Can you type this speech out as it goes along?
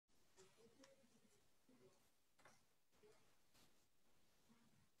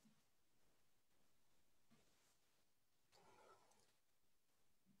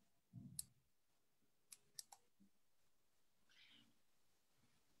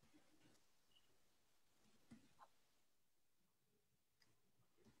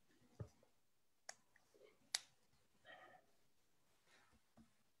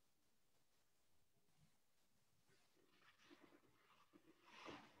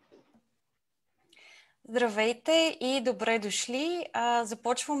Здравейте и добре дошли.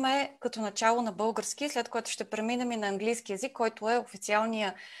 Започваме като начало на български, след което ще преминем и на английски език, който е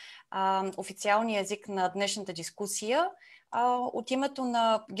официалния език на днешната дискусия. От името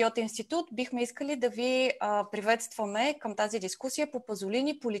на Гьоте институт бихме искали да ви приветстваме към тази дискусия по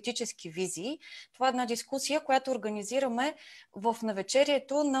Пазолини политически визии. Това е една дискусия, която организираме в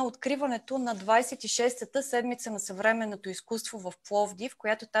навечерието на откриването на 26-та седмица на съвременното изкуство в Пловдив,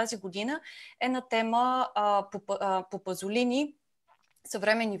 която тази година е на тема по Пазолини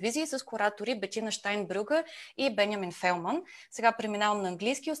съвременни визии с куратори Бетина Стайнбрюгге и Бенямин Фелман. Сега преминавам на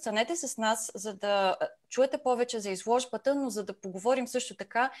английски. Останете с нас, за да чуете повече за изложбата, но за да поговорим също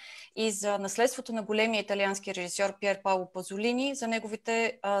така и за наследството на големия италиански режисьор Пиер Паоло Пазолини, за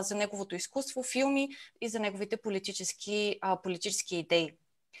неговото изкуство, филми и за неговите политически идеи.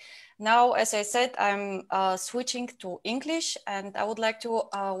 Now, as I said, I'm switching to English, and I would like to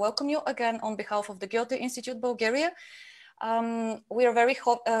welcome you again on behalf of the Goethe Institute Bulgaria. We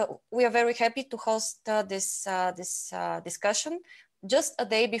are very happy to host this discussion just a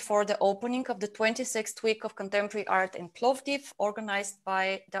day before the opening of the 26th week of contemporary art in Plovdiv, organized by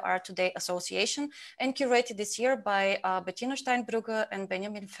the Art Today Association and curated this year by Bettina Steinbrügge and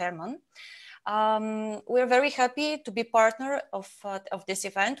Benjamin Fellmann. We are very happy to be partner of this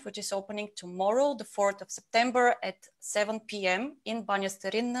event, which is opening tomorrow, the 4th of September at 7 p.m. in Banja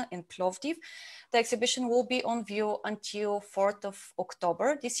Starina in Plovdiv. The exhibition will be on view until 4th of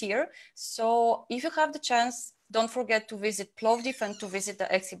October this year. So if you have the chance, don't forget to visit Plovdiv and to visit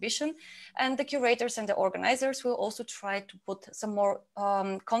the exhibition. And the curators and the organizers will also try to put some more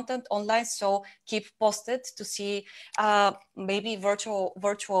content online. So keep posted to see maybe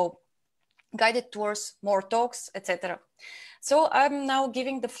virtual guided tours, more talks, etc. So I'm now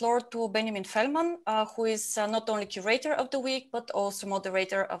giving the floor to Benjamin Fellmann, who is not only curator of the week, but also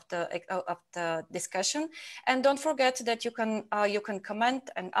moderator of the discussion. And don't forget that you can comment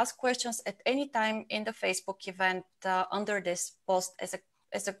and ask questions at any time in the Facebook event under this post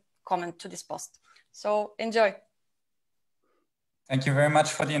as a comment to this post. So enjoy. Thank you very much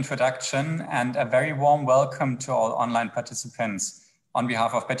for the introduction and a very warm welcome to all online participants. On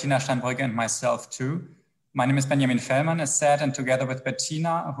behalf of Bettina Steinbrügge and myself too. My name is Benjamin Fellmann, as said, and together with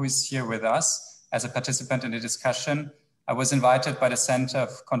Bettina, who is here with us as a participant in the discussion, I was invited by the Center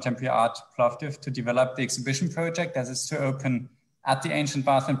of Contemporary Art Plovdiv to develop the exhibition project that is to open at the Ancient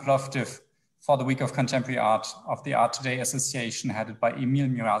Bath in Plovdiv for the Week of Contemporary Art of the Art Today Association, headed by Emil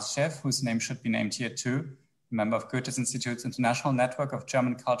Murashev, whose name should be named here too, a member of Goethe Institute's International Network of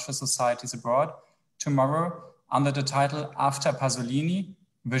German Cultural Societies Abroad, tomorrow under the title After Pasolini,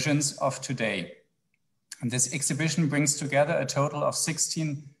 Visions of Today. And this exhibition brings together a total of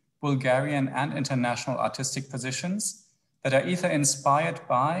 16 Bulgarian and international artistic positions that are either inspired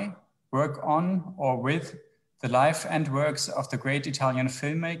by, work on, or with the life and works of the great Italian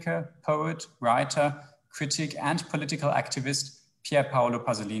filmmaker, poet, writer, critic, and political activist Pier Paolo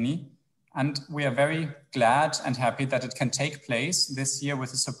Pasolini. And we are very glad and happy that it can take place this year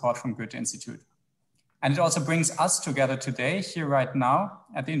with the support from Goethe Institute. And it also brings us together today, here right now,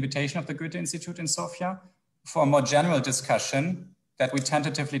 at the invitation of the Goethe Institute in Sofia, for a more general discussion that we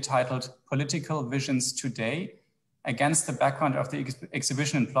tentatively titled Political Visions Today, against the background of the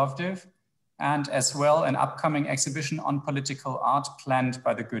exhibition in Plovdiv, and as well an upcoming exhibition on political art planned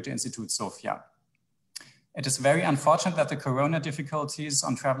by the Goethe Institute Sofia. It is very unfortunate that the corona difficulties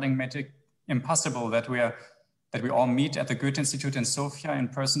on traveling made it impossible that we all meet at the Goethe Institute in Sofia in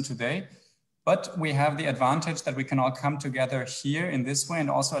person today. But we have the advantage that we can all come together here in this way and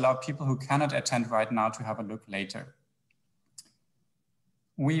also allow people who cannot attend right now to have a look later.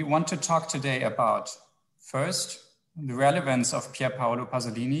 We want to talk today about, first, the relevance of Pier Paolo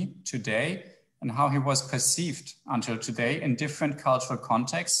Pasolini today and how he was perceived until today in different cultural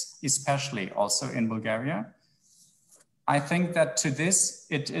contexts, especially also in Bulgaria. I think that to this,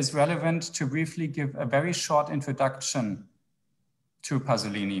 it is relevant to briefly give a very short introduction to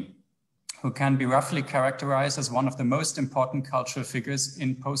Pasolini, who can be roughly characterized as one of the most important cultural figures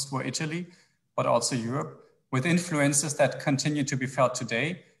in post-war Italy, but also Europe, with influences that continue to be felt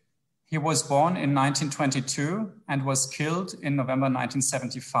today. He was born in 1922 and was killed in November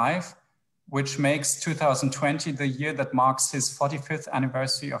 1975, which makes 2020 the year that marks his 45th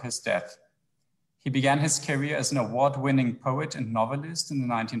anniversary of his death. He began his career as an award-winning poet and novelist in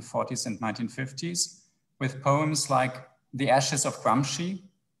the 1940s and 1950s, with poems like The Ashes of Gramsci,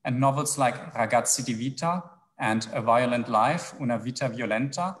 and novels like Ragazzi di Vita and A Violent Life, Una Vita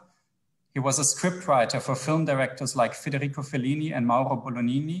Violenta. He was a scriptwriter for film directors like Federico Fellini and Mauro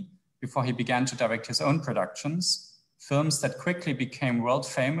Bolognini before he began to direct his own productions, films that quickly became world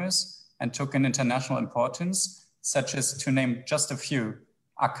famous and took an international importance, such as, to name just a few,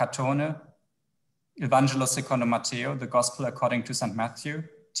 Accatone, Il Vangelo secondo Matteo, the Gospel according to St. Matthew,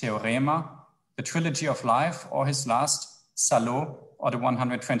 Theorema, the Trilogy of Life, or his last, Salo, or the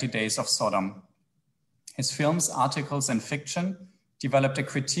 120 Days of Sodom. His films, articles, and fiction developed a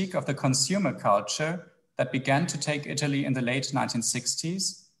critique of the consumer culture that began to take Italy in the late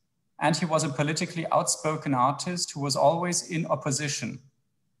 1960s, and he was a politically outspoken artist who was always in opposition,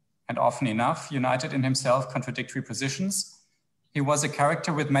 and often enough united in himself contradictory positions. He was a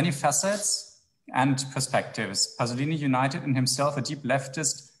character with many facets and perspectives. Pasolini united in himself a deep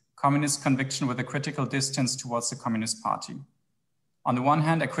leftist communist conviction with a critical distance towards the Communist Party. On the one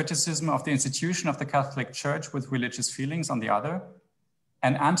hand, a criticism of the institution of the Catholic Church with religious feelings on the other,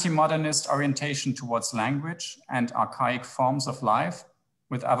 an anti-modernist orientation towards language and archaic forms of life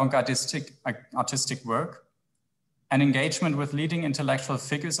with avant-gardistic artistic work, an engagement with leading intellectual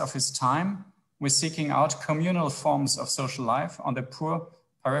figures of his time with seeking out communal forms of social life on the poor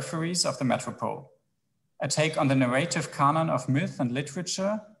peripheries of the metropole, a take on the narrative canon of myth and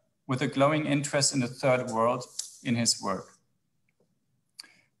literature with a glowing interest in the third world in his work.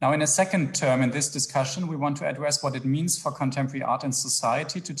 Now, in a second term in this discussion, we want to address what it means for contemporary art and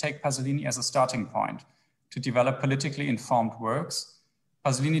society to take Pasolini as a starting point, to develop politically informed works.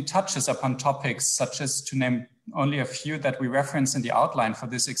 Pasolini touches upon topics such as, to name only a few that we reference in the outline for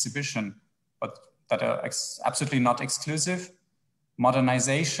this exhibition, but that are absolutely not exclusive: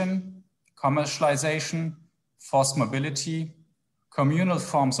 modernization, commercialization, forced mobility, communal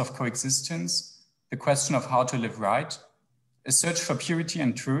forms of coexistence, the question of how to live right, a search for purity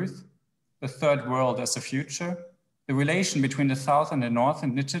and truth, the third world as a future, the relation between the South and the North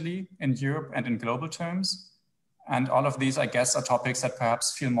in Italy, in Europe, and in global terms. And all of these, I guess, are topics that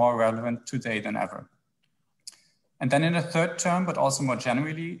perhaps feel more relevant today than ever. And then in a third term, but also more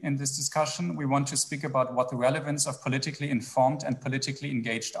generally in this discussion, we want to speak about what the relevance of politically informed and politically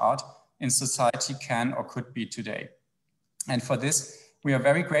engaged art in society can or could be today. And for this, we are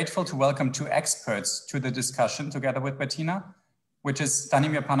very grateful to welcome two experts to the discussion together with Bettina, which is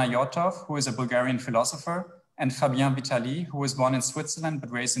Stanimir Panayotov, who is a Bulgarian philosopher, and Fabien Vitali, who was born in Switzerland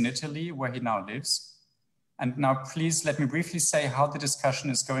but raised in Italy, where he now lives. And now please let me briefly say how the discussion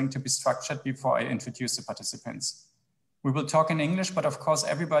is going to be structured before I introduce the participants. We will talk in English, but of course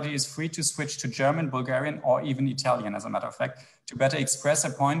everybody is free to switch to German, Bulgarian, or even Italian, as a matter of fact, to better express a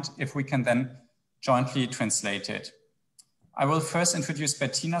point if we can then jointly translate it. I will first introduce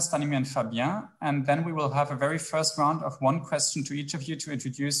Bettina, Stanimir, and Fabien, and then we will have a very first round of one question to each of you to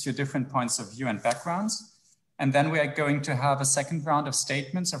introduce your different points of view and backgrounds. And then we are going to have a second round of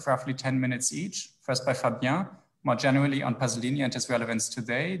statements of roughly 10 minutes each, first by Fabien, more generally on Pasolini and his relevance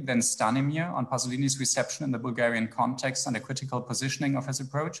today, then Stanimir on Pasolini's reception in the Bulgarian context and a critical positioning of his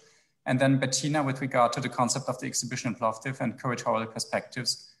approach, and then Bettina with regard to the concept of the exhibition in Plovdiv and curatorial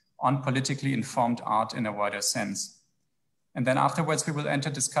perspectives on politically informed art in a wider sense. And then afterwards, we will enter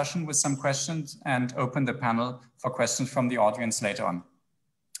discussion with some questions and open the panel for questions from the audience later on.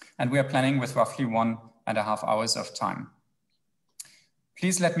 And we are planning with roughly 1.5 hours of time.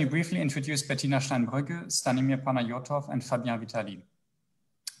 Please let me briefly introduce Bettina Steinbrügge, Stanimir Panayotov, and Fabien Vitali.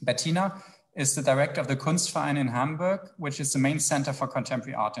 Bettina is the director of the Kunstverein in Hamburg, which is the main center for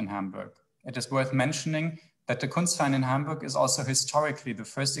contemporary art in Hamburg. It is worth mentioning that the Kunstverein in Hamburg is also historically the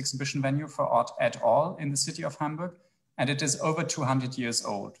first exhibition venue for art at all in the city of Hamburg, and it is over 200 years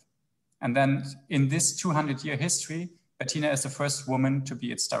old. And then in this 200-year history, Bettina is the first woman to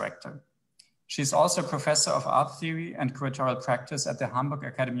be its director. She's also a professor of art theory and curatorial practice at the Hamburg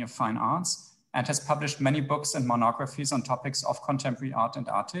Academy of Fine Arts and has published many books and monographies on topics of contemporary art and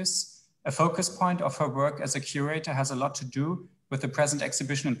artists. A focus point of her work as a curator has a lot to do with the present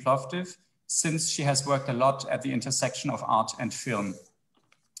exhibition in Plovdiv, since she has worked a lot at the intersection of art and film.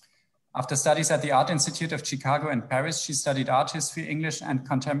 After studies at the Art Institute of Chicago and Paris, she studied art history, English, and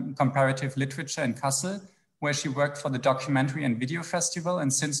comparative literature in Kassel, where she worked for the Documentary and Video Festival.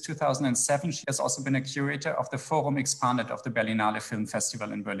 And since 2007, she has also been a curator of the Forum Expanded of the Berlinale Film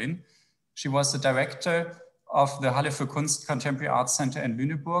Festival in Berlin. She was the director of the Halle für Kunst Contemporary Arts Center in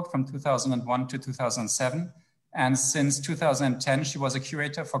Lüneburg from 2001 to 2007. And since 2010, she was a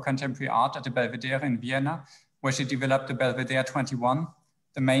curator for contemporary art at the Belvedere in Vienna, where she developed the Belvedere 21,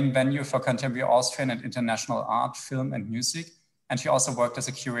 the main venue for contemporary Austrian and international art, film, and music. And she also worked as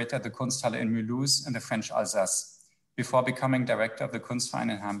a curator at the Kunsthalle in Mulhouse in the French Alsace, before becoming director of the Kunstverein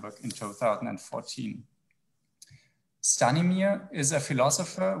in Hamburg in 2014. Stanimir is a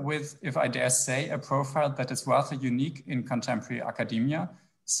philosopher with, if I dare say, a profile that is rather unique in contemporary academia,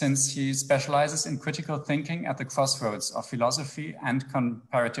 since he specializes in critical thinking at the crossroads of philosophy and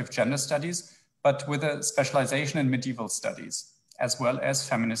comparative gender studies, but with a specialization in medieval studies, as well as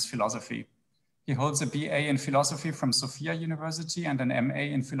feminist philosophy. He holds a BA in philosophy from Sofia University and an MA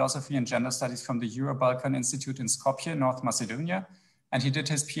in philosophy and gender studies from the Euro-Balkan Institute in Skopje, North Macedonia. And he did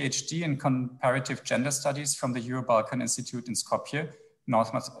his PhD in comparative gender studies from the Euro-Balkan Institute in Skopje,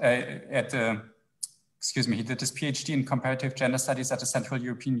 he did his PhD in comparative gender studies at the Central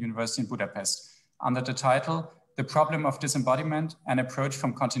European University in Budapest under the title, The Problem of Disembodiment, an Approach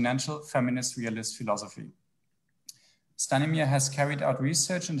from Continental Feminist Realist Philosophy. Stanimir has carried out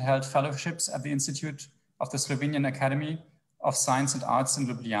research and held fellowships at the Institute of the Slovenian Academy of Science and Arts in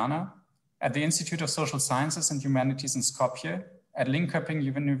Ljubljana, at the Institute of Social Sciences and Humanities in Skopje, at Linköping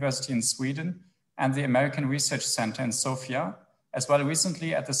University in Sweden, and the American Research Center in Sofia, as well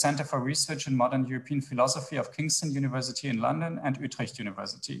recently at the Center for Research in Modern European Philosophy of Kingston University in London and Utrecht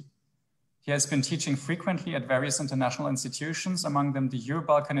University. He has been teaching frequently at various international institutions, among them the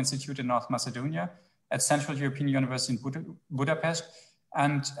Euro-Balkan Institute in North Macedonia, at Central European University in Budapest,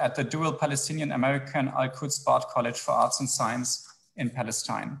 and at the dual Palestinian-American Al-Quds Bard College for Arts and Science in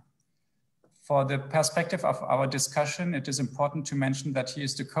Palestine. For the perspective of our discussion, it is important to mention that he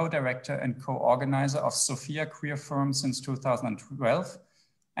is the co-director and co-organizer of Sofia Queer Forum since 2012,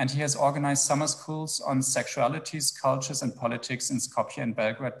 and he has organized summer schools on sexualities, cultures, and politics in Skopje and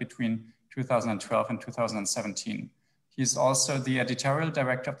Belgrade between 2012 and 2017. He is also the editorial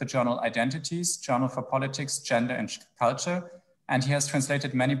director of the journal Identities, Journal for Politics, Gender, and Culture, and he has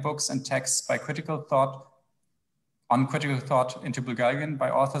translated many books and texts by critical thought into Bulgarian by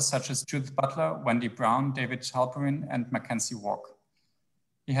authors such as Judith Butler, Wendy Brown, David Halperin, and Mackenzie Walk.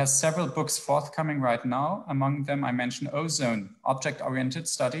 He has several books forthcoming right now. Among them, I mention Ozone, Object-Oriented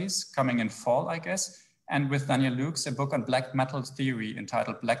Studies, coming in fall, I guess, and with Daniel Lukes, a book on black metal theory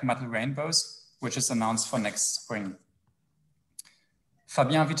entitled Black Metal Rainbows, which is announced for next spring.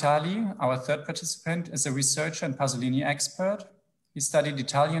 Fabien Vitali, our third participant, is a researcher and Pasolini expert. He studied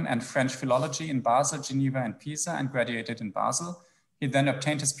Italian and French philology in Basel, Geneva, and Pisa, and graduated in Basel. He then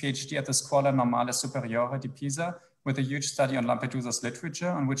obtained his PhD at the Scuola Normale Superiore di Pisa with a huge study on Lampedusa's literature,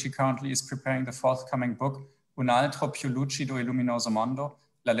 on which he currently is preparing the forthcoming book, Un altro più lucido e luminoso mondo,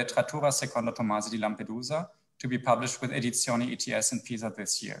 la letteratura secondo Tommaso di Lampedusa, to be published with Edizioni ETS in Pisa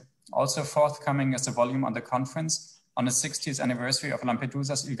this year. Also forthcoming is a volume on the conference on the 60th anniversary of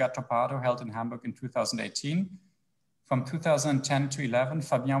Lampedusa's Il Gatto Pardo, held in Hamburg in 2018. From 2010 to 11,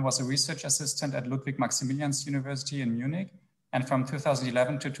 Fabien was a research assistant at Ludwig Maximilians University in Munich, and from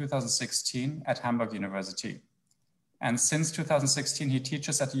 2011 to 2016 at Hamburg University. And since 2016, he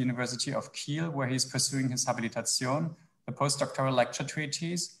teaches at the University of Kiel, where he's pursuing his habilitation, the postdoctoral lecture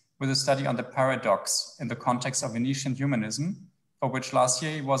treatise, with a study on the paradox in the context of Venetian humanism, for which last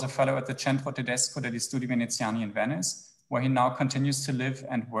year he was a fellow at the Centro Tedesco degli Studi Veneziani in Venice, where he now continues to live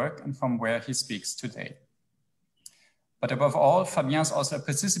and work, and from where he speaks today. But above all, Fabien is also a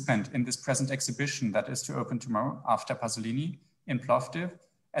participant in this present exhibition that is to open tomorrow after Pasolini in Plovdiv,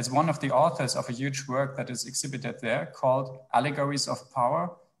 as one of the authors of a huge work that is exhibited there called Allegories of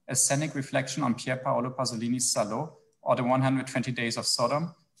Power, a scenic reflection on Pier Paolo Pasolini's Salo, or the 120 Days of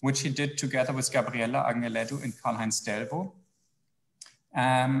Sodom, which he did together with Gabriella Agnelledu and Karl-Heinz Delvaux,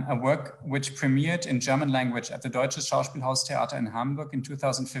 a work which premiered in German language at the Deutsches Schauspielhaustheater in Hamburg in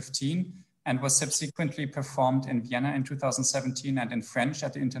 2015, and was subsequently performed in Vienna in 2017 and in French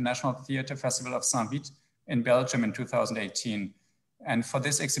at the International Theatre Festival of Saint-Vith in Belgium in 2018. And for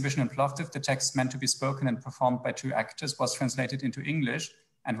this exhibition in Plovdiv, the text meant to be spoken and performed by 2 actors was translated into English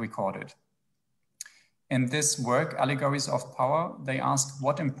and recorded. In this work, Allegories of Power, they ask,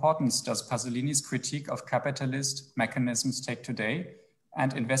 what importance does Pasolini's critique of capitalist mechanisms take today,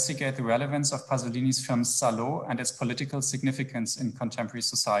 and investigate the relevance of Pasolini's film Salo and its political significance in contemporary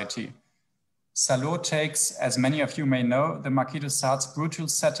society. Salo takes, as many of you may know, the Marquis de Sade's brutal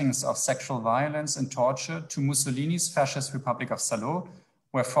settings of sexual violence and torture to Mussolini's fascist Republic of Salo,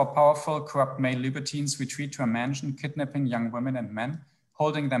 where 4 powerful, corrupt male libertines retreat to a mansion, kidnapping young women and men,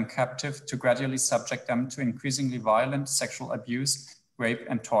 holding them captive to gradually subject them to increasingly violent sexual abuse, rape,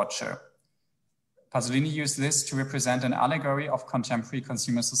 and torture. Pasolini used this to represent an allegory of contemporary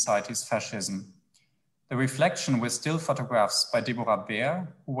consumer society's fascism. The reflection with still photographs by Deborah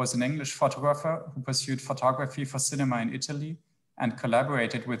Baer, who was an English photographer who pursued photography for cinema in Italy and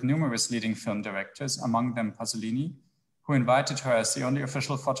collaborated with numerous leading film directors, among them Pasolini, who invited her as the only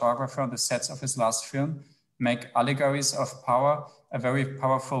official photographer on the sets of his last film, make Allegories of Power a very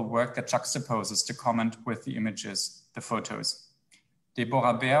powerful work that juxtaposes the comment with the images, the photos.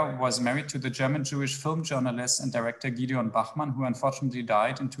 Deborah Baer was married to the German Jewish film journalist and director Gideon Bachmann, who unfortunately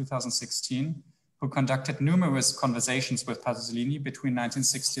died in 2016, who conducted numerous conversations with Pasolini between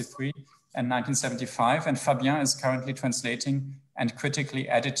 1963 and 1975, and Fabien is currently translating and critically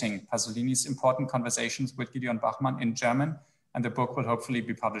editing Pasolini's important conversations with Gideon Bachmann in German, and the book will hopefully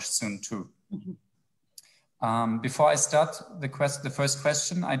be published soon too. Before I start the first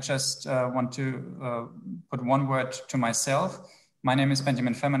question, I just want to put one word to myself. My name is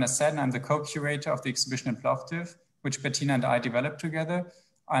Benjamin Fellmann, as said, and I'm the co-curator of the exhibition in Plovdiv, which Bettina and I developed together.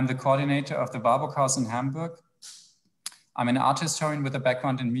 I'm the coordinator of the Warburg House in Hamburg. I'm an art historian with a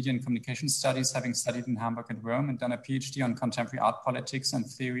background in media and communication studies, having studied in Hamburg and Rome and done a PhD on contemporary art politics and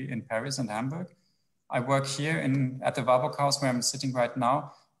theory in Paris and Hamburg. I work here at the Warburg House, where I'm sitting right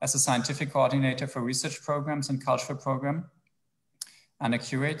now, as a scientific coordinator for research programs and cultural program and a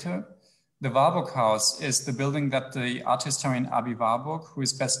curator. The Warburg House is the building that the art historian Erbe Warburg, who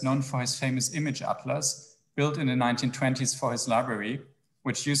is best known for his famous image atlas, built in the 1920s for his library,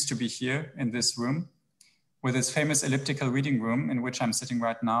 which used to be here in this room, with his famous elliptical reading room in which I'm sitting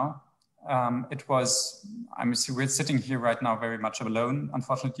right now. We're sitting here right now very much alone,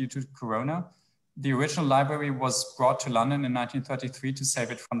 unfortunately due to Corona. The original library was brought to London in 1933 to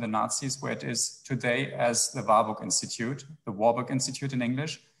save it from the Nazis, where it is today as the Warburg Institute, the Warburg Institute in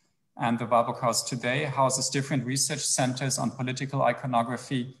English. And the Warburg House today houses different research centers on political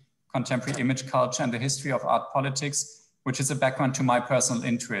iconography, contemporary image culture, and the history of art politics, which is a background to my personal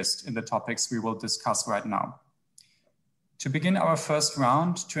interest in the topics we will discuss right now. To begin our first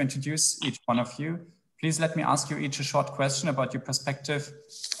round, to introduce each one of you, please let me ask you each a short question about your perspective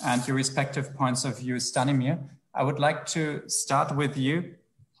and your respective points of view. Stanimir, I would like to start with you.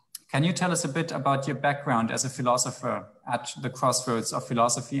 Can you tell us a bit about your background as a philosopher at the crossroads of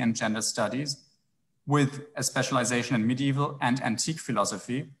philosophy and gender studies, with a specialization in medieval and antique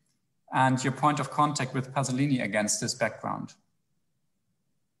philosophy, and your point of contact with Pasolini against this background?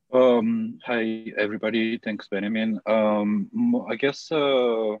 Hi, everybody. Thanks, Benjamin. I guess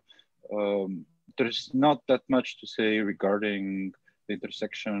there's not that much to say regarding the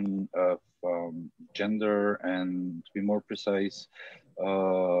intersection of gender and, to be more precise,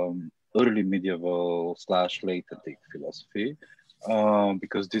 early medieval / late antique philosophy,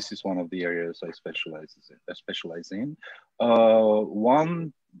 because this is one of the areas I specialize in.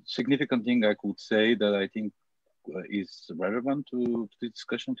 One significant thing I could say that I think is relevant to the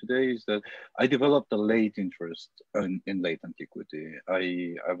discussion today is that I developed a late interest in late antiquity.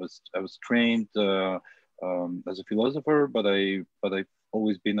 I was trained as a philosopher, but I've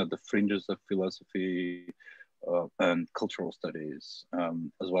always been at the fringes of philosophy and cultural studies,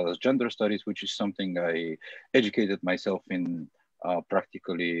 as well as gender studies, which is something I educated myself in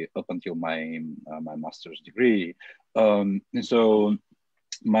practically up until my master's degree. And so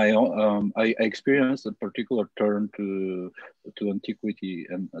I experienced a particular turn to antiquity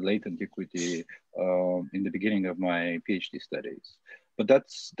and late antiquity in the beginning of my PhD studies. But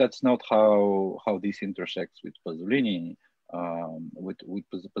that's not how this intersects with Pasolini, with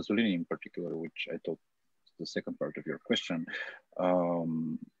Pasolini in particular, which I thought was the second part of your question.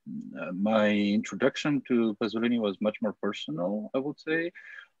 My introduction to Pasolini was much more personal, I would say.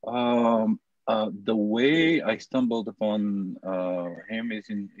 The way I stumbled upon him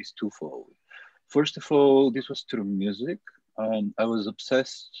is twofold. First of all, this was through music. I was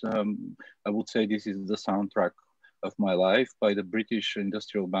obsessed. I would say this is the soundtrack of my life by the British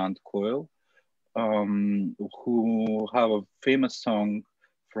industrial band Coil, who have a famous song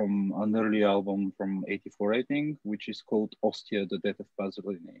from an early album from '84, I think, which is called Ostia, the Death of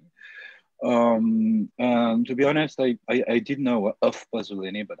Pasolini. And to be honest, I did know of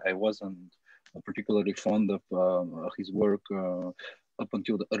Pasolini, but I wasn't particularly fond of his work up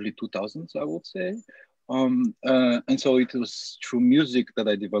until the early 2000s, I would say. And so it was through music that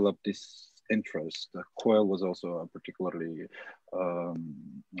I developed this interest. Coil was also a particularly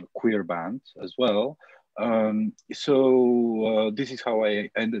queer band as well. So this is how I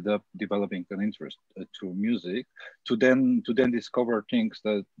ended up developing an interest through music, to then discover things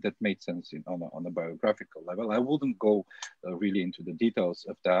that made sense on a biographical level. I wouldn't go really into the details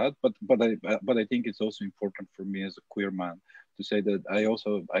of that, but I think it's also important for me as a queer man to say that I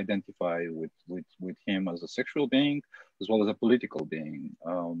also identify with him as a sexual being as well as a political being.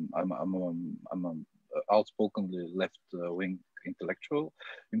 I'm an outspokenly left-wing intellectual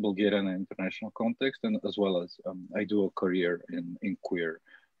in Bulgarian and international context, and as well as I do a career in queer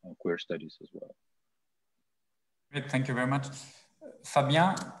studies as well. Great, thank you very much.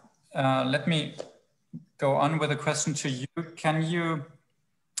 Fabien, let me go on with a question to you. Can you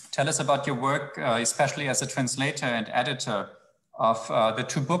tell us about your work, especially as a translator and editor of the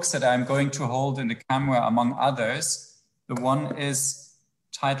two books that I'm going to hold in the camera, among others. The one is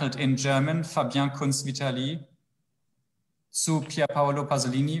titled in German, Fabien, Kunst, Vitali, zu Pier Paolo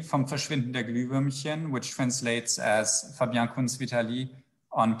Pasolini, Vom Verschwinden der Glühwürmchen, which translates as Fabien, Kunst, Vitali,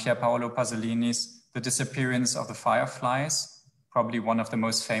 on Pier Paolo Pasolinis, The Disappearance of the Fireflies, probably one of the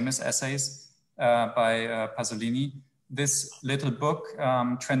most famous essays by Pasolini. This little book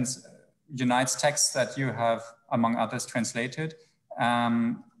unites texts that you have, among others, translated.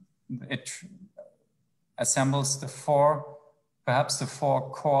 It assembles perhaps the four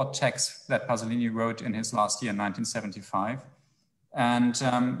core texts that Pasolini wrote in his last year, 1975. And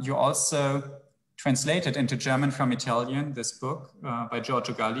you also translated into German from Italian this book by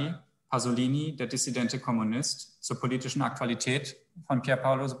Giorgio Galli, Pasolini, der dissidente Kommunist, zur politischen Aktualität von Pier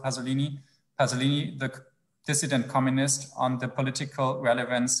Paolo Pasolini. Pasolini, the dissident communist, on the political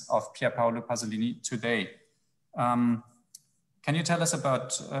relevance of Pier Paolo Pasolini today. Can you tell us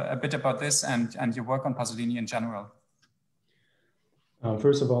about a bit about this and your work on Pasolini in general?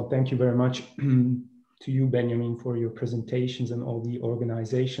 First of all, thank you very much to you, Benjamin, for your presentations and all the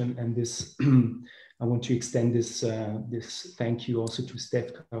organization. And this, I want to extend this thank you also to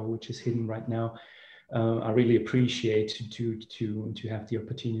Stefka, which is hidden right now. I really appreciate to have the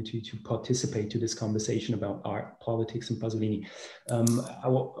opportunity to participate to this conversation about art, politics, and Pasolini. I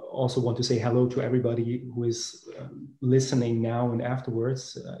also want to say hello to everybody who is listening now and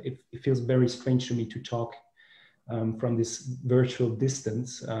afterwards. It feels very strange to me to talk from this virtual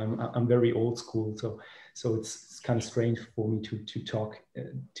distance. I'm very old school, so it's kind of strange for me to talk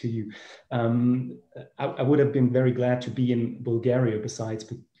to you. I would have been very glad to be in Bulgaria, besides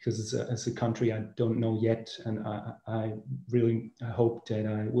because it's a country I don't know yet, and I really hope that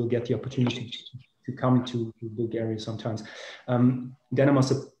I will get the opportunity to come to Bulgaria sometimes. Then I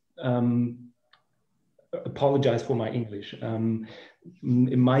must apologize for my English.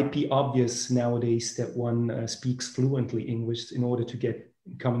 It might be obvious nowadays that one speaks fluently English in order to get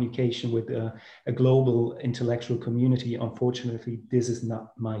communication with a global intellectual community. Unfortunately, this is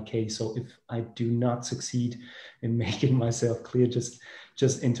not my case. So if I do not succeed in making myself clear,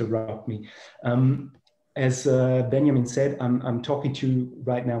 just interrupt me. As Benjamin said, I'm talking to you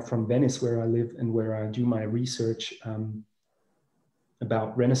right now from Venice, where I live and where I do my research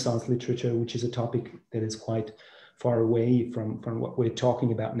about Renaissance literature, which is a topic that is quite far away from what we're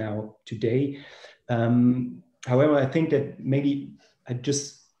talking about now today. However, I think that maybe I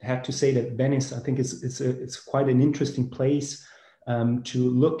just have to say that Venice, I think it's quite an interesting place to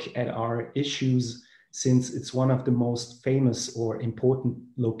look at our issues, since it's one of the most famous or important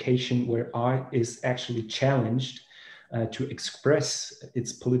location where art is actually challenged to express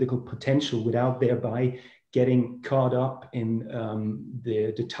its political potential without thereby getting caught up in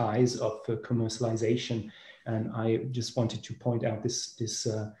the ties of commercialization. And I just wanted to point out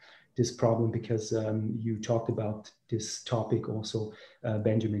this problem because you talked about this topic also,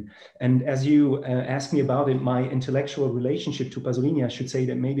 Benjamin. And as you asked me about it, my intellectual relationship to Pasolini, I should say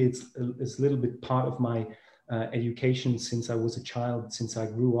that maybe it's a little bit part of my education since I was a child, since I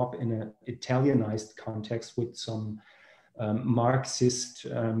grew up in an Italianized context with some Marxist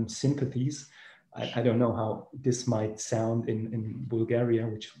sympathies. I don't know how this might sound in Bulgaria,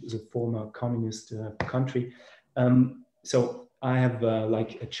 which was a former communist country. So I have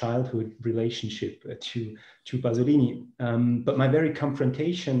like a childhood relationship to Pasolini. But my very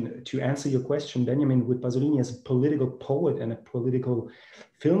confrontation, to answer your question, Benjamin, with Pasolini as a political poet and a political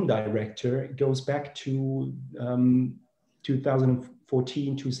film director goes back to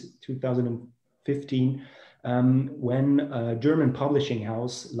 2014 to 2015, when a German publishing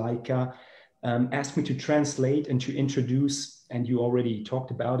house, Leica, asked me to translate and to introduce, and you already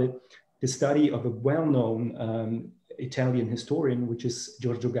talked about it, the study of a well-known Italian historian, which is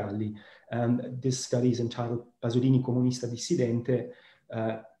Giorgio Galli. And this study is entitled Pasolini Comunista Dissidente,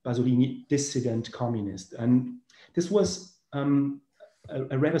 Pasolini Dissident Communist. And this was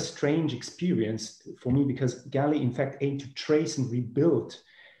a rather strange experience for me, because Galli in fact aimed to trace and rebuild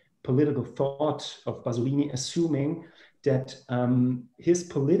political thought of Pasolini, assuming that his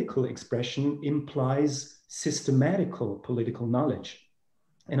political expression implies systematical political knowledge.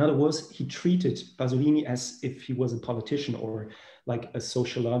 In other words, he treated Pasolini as if he was a politician or like a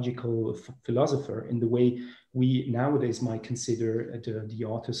sociological philosopher, in the way we nowadays might consider the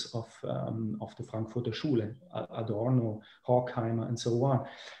authors of the Frankfurter Schule, Adorno, Horkheimer, and so on.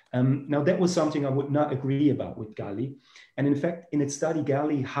 Now, that was something I would not agree about with Galli. And in fact, in its study,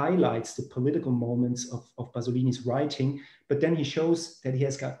 Galli highlights the political moments of Pasolini's writing, but then he shows that he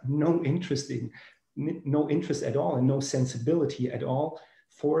has got no interest at all and no sensibility at all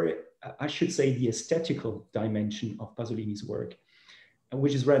for, I should say, the aesthetical dimension of Pasolini's work,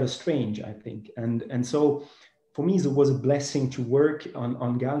 which is rather strange, I think. And so for me, it was a blessing to work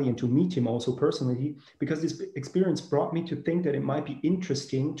on Gali and to meet him also personally, because this experience brought me to think that it might be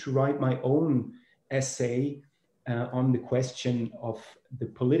interesting to write my own essay on the question of the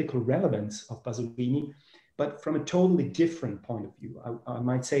political relevance of Pasolini, but from a totally different point of view. I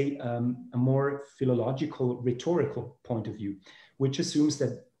might say a more philological, rhetorical point of view, which assumes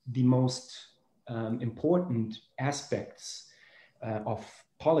that the most important aspects of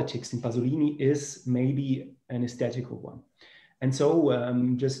politics in Pasolini is maybe an aesthetical one. And so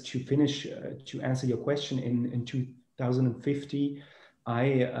just to finish, to answer your question, in 2050,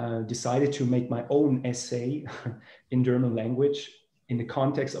 I decided to make my own essay in German language in the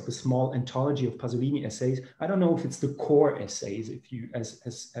context of a small anthology of Pasolini essays. I don't know if it's the core essays, if you,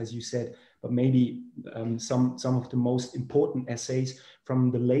 as you said, but maybe some of the most important essays from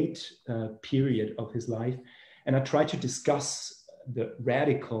the late period of his life. And I try to discuss the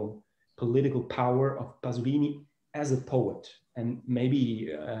radical political power of Pasolini as a poet. And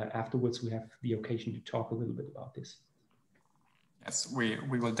maybe afterwards we have the occasion to talk a little bit about this. Yes, we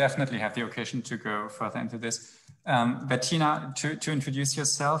will definitely have the occasion to go further into this. Bettina, to introduce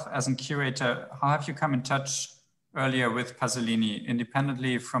yourself as a curator, how have you come in touch earlier with Pasolini,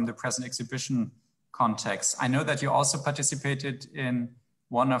 independently from the present exhibition context? I know that you also participated in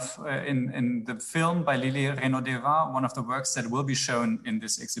one of in the film by Lili Reynaud-Dewa, one of the works that will be shown in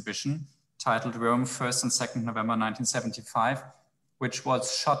this exhibition, titled Rome, 1st and 2nd November 1975, which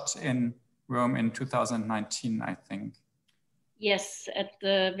was shot in Rome in 2019, I think. Yes, at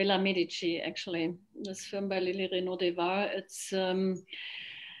the Villa Medici, actually. This film by Lili Reynaud-Dewa.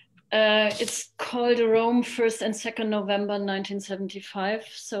 It's called Rome, 1st and 2nd November 1975.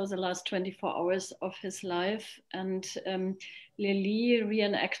 So the last 24 hours of his life. And Lili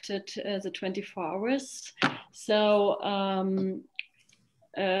reenacted the 24 hours. So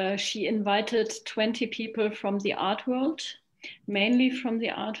she invited 20 people from the art world, mainly from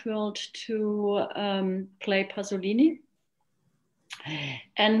the art world, to play Pasolini.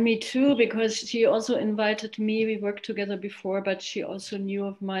 And me too, because she also invited me. We worked together before, but she also knew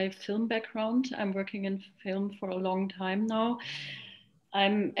of my film background. I'm working in film for a long time now.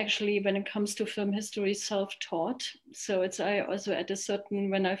 I'm actually, when it comes to film history, self-taught. So I also at a certain,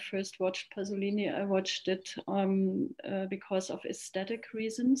 when I first watched Pasolini, I watched it because of aesthetic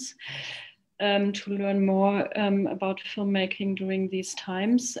reasons, to learn more about filmmaking during these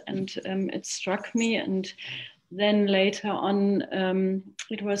times. And it struck me. And then later on,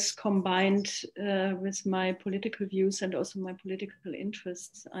 it was combined with my political views and also my political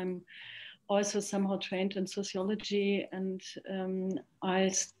interests. I'm also somehow trained in sociology, and I'm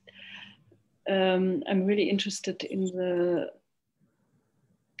really interested in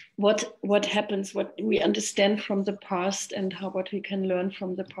what happens, what we understand from the past, and what we can learn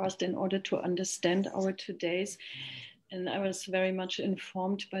from the past in order to understand our todays. And I was very much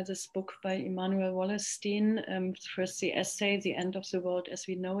informed by this book by Immanuel Wallerstein, first the essay, The End of the World as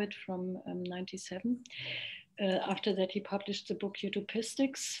We Know It, from 97. After that, he published the book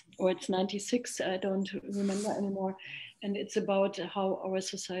Utopistics, or it's 96, I don't remember anymore. And it's about how our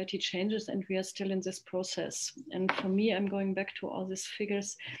society changes, and we are still in this process. And for me, I'm going back to all these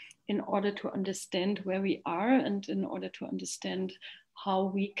figures in order to understand where we are, and in order to understand how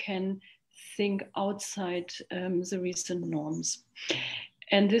we can think outside the recent norms.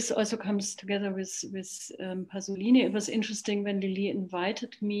 And this also comes together with Pasolini. It was interesting when Lili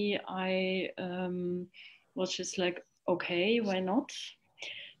invited me, I was just like, okay, why not?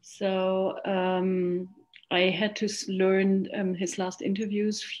 So I had to learn his last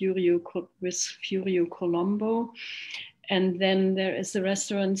interviews with Furio Colombo. And then there is the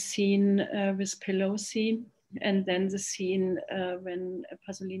restaurant scene with Pelosi. And then the scene when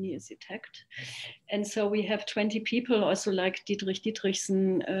Pasolini is attacked. And so we have 20 people, also like Dietrich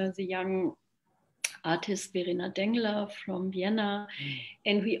Dietrichsen, the young artist Verena Dengler from Vienna,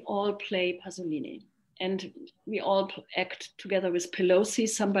 and we all play Pasolini. And we all act together with Pelosi.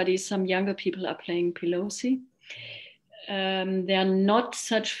 Some younger people are playing Pelosi. They are not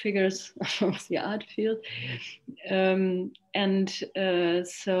such figures of the art field.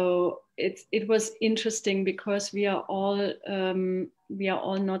 So it was interesting because we are all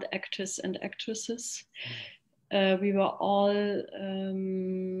not actors and actresses. We all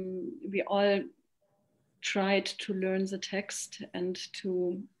tried to learn the text and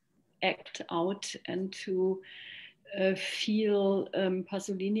to act out and to feel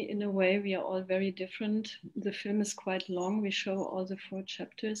Pasolini in a way. We are all very different. The film is quite long. We show all the 4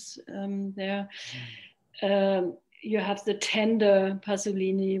 chapters there. you have the tender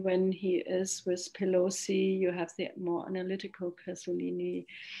Pasolini when he is with Pelosi. You have the more analytical Pasolini.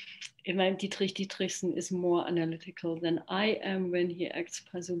 Dietrich Dietrichson is more analytical than I am when he acts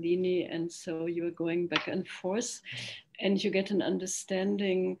Pasolini. And so you're going back and forth and you get an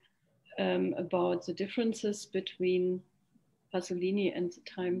understanding about the differences between Pasolini and the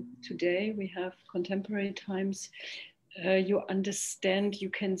time today. We have contemporary times. You understand, you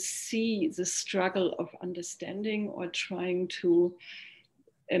can see the struggle of understanding or trying to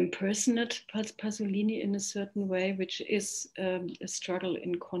impersonate Pasolini in a certain way, which is a struggle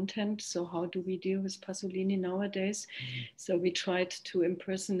in content. So how do we deal with Pasolini nowadays? So we tried to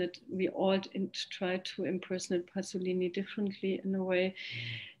impersonate, we all tried to impersonate Pasolini differently in a way.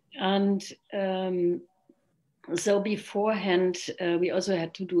 And so beforehand, we also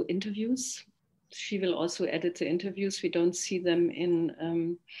had to do interviews. She will also edit the interviews. We don't see them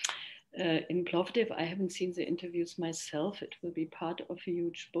in Plovdiv. I haven't seen the interviews myself. It will be part of a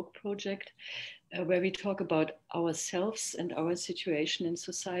huge book project where we talk about ourselves and our situation in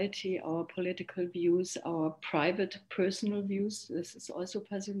society, our political views, our private personal views. This is also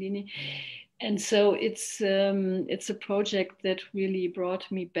Pasolini. And so it's a project that really brought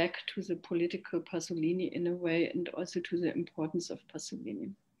me back to the political Pasolini in a way, and also to the importance of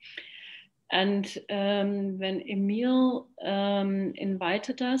Pasolini. And when Emil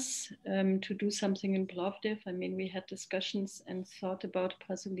invited us to do something in Plovdiv, I mean, we had discussions and thought about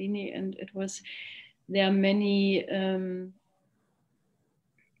Pasolini, and there are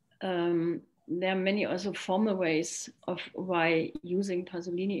many also formal ways of why using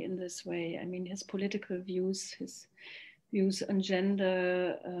Pasolini in this way. I mean, his political views, his views on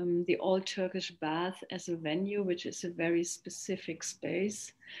gender, the Old Turkish Bath as a venue, which is a very specific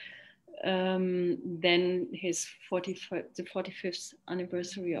space. Then the 45th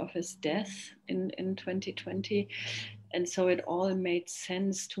anniversary of his death in 2020. And so it all made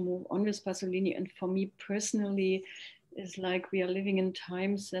sense to move on with Pasolini. And for me personally, it's like we are living in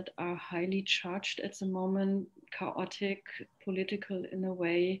times that are highly charged at the moment, chaotic, political in a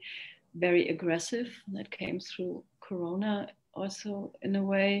way, very aggressive. That came through Corona also in a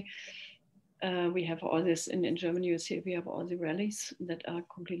way. We have all this in Germany, you see, we have all the rallies that are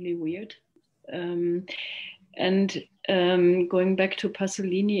completely weird. Going back to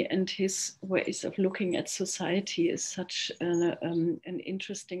Pasolini and his ways of looking at society is such an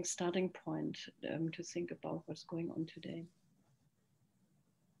interesting starting point to think about what's going on today.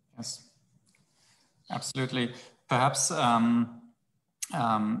 Yes, absolutely. Perhaps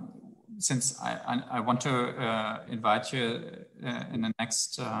since I want to invite you in the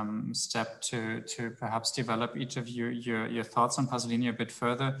next step to perhaps develop each of your thoughts on Pasolini a bit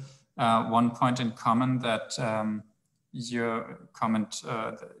further. One point in common that your comment,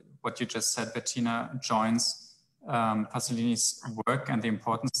 what you just said, Bettina, joins Pasolini's work and the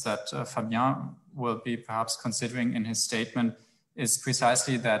importance that Fabien will be perhaps considering in his statement is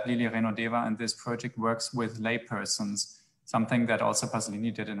precisely that Lili Reynaud-Deva in this project works with laypersons, something that also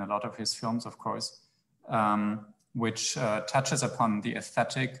Pasolini did in a lot of his films, of course, which touches upon the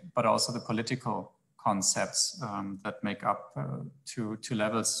aesthetic, but also the political concepts that make up two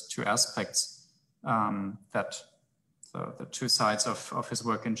levels, two aspects, that the two sides of his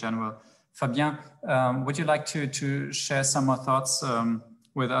work in general. Fabien, would you like to share some more thoughts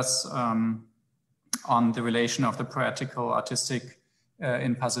with us on the relation of the poetical, artistic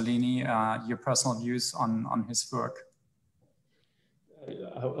in Pasolini, your personal views on his work?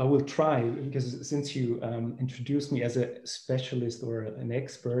 I will try, because since you introduced me as a specialist or an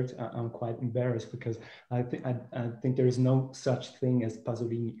expert, I'm quite embarrassed because I think there is no such thing as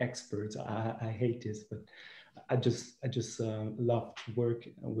Pasolini experts. I hate this, but I just love to work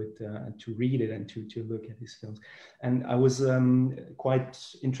with, to read it and to look at his films. And I was quite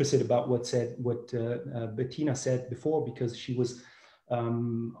interested about what Bettina said before, because she was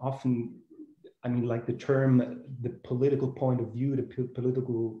often, I mean, like the term, the political point of view, the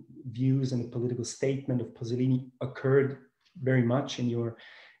political views and the political statement of Pasolini occurred very much in your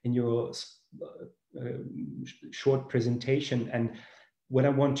short presentation. And what I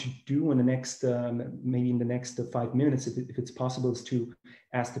want to do in the next, maybe in the next 5 minutes, if it's possible, is to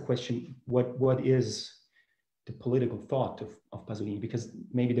ask the question, what is the political thought of Pasolini? Because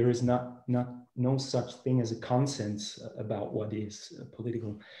maybe there is no such thing as a consensus about what is a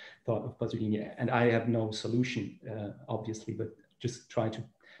political thought of Pasolini. And I have no solution, obviously, but just try to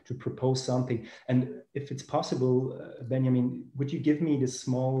propose something. And if it's possible, Benjamin, would you give me this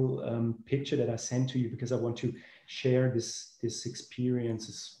small picture that I sent to you? Because I want to share this experience,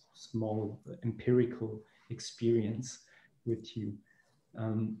 this small empirical experience with you.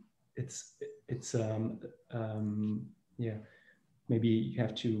 yeah, maybe you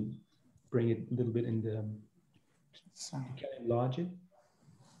have to bring it a little bit in the, So, can I enlarge it?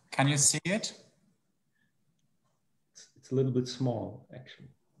 can you see it? It's a little bit small, actually.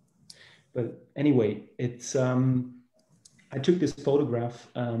 But anyway, it's, I took this photograph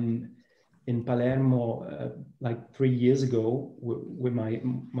in Palermo like 3 years ago with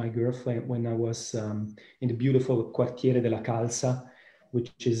my girlfriend when I was in the beautiful Quartiere della Calza,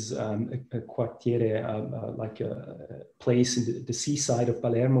 which is a quartiere, like a place in the seaside of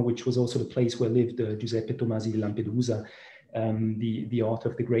Palermo, which was also the place where lived Giuseppe Tomasi di Lampedusa, the author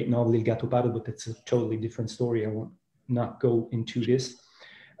of the great novel Il Gattopardo, but that's a totally different story. I won't not go into this.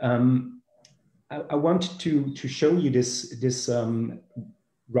 I want to show you this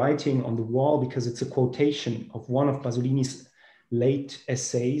writing on the wall because it's a quotation of one of Pasolini's late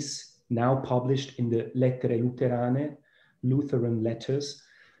essays, now published in the Lettere Luterane, Lutheran Letters.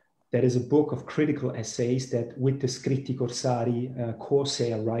 That is a book of critical essays that, with the scritti corsari,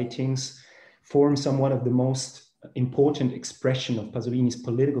 corsair writings, form somewhat of the most important expression of Pasolini's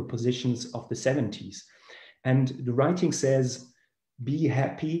political positions of the 70s. And the writing says, "Be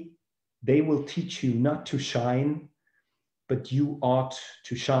happy, they will teach you not to shine, but you ought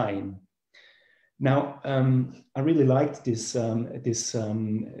to shine." Now, I really liked this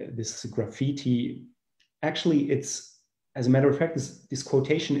graffiti. Actually, it's, as a matter of fact, this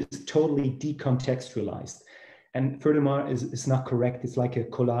quotation is totally decontextualized. And furthermore, is not correct. It's like a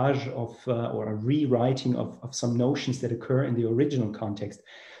collage of, or a rewriting of some notions that occur in the original context.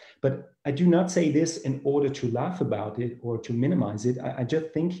 But I do not say this in order to laugh about it or to minimize it. I just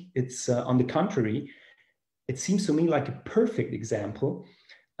think it's, on the contrary, it seems to me like a perfect example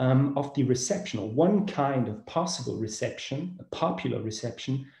of the reception, or one kind of possible reception, a popular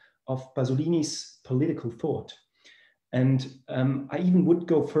reception of Pasolini's political thought. And I even would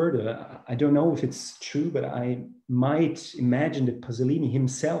go further. I don't know if it's true, but I might imagine that Pasolini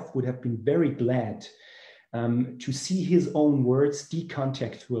himself would have been very glad to see his own words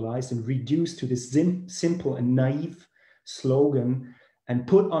decontextualized and reduced to this simple and naive slogan and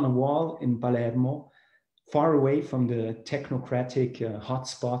put on a wall in Palermo, far away from the technocratic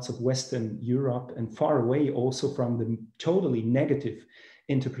hotspots of Western Europe, and far away also from the totally negative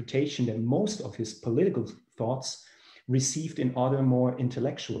interpretation that most of his political thoughts received in other more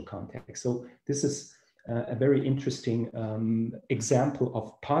intellectual contexts. So this is a very interesting example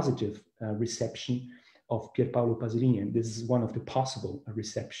of positive reception of Pier Paolo Pasolini. And this is one of the possible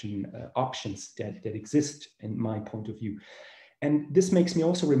reception options that exist in my point of view. And this makes me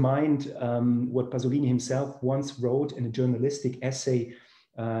also remind what Pasolini himself once wrote in a journalistic essay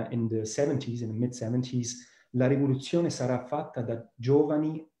in the 70s, in the mid-70s, "La rivoluzione sarà fatta da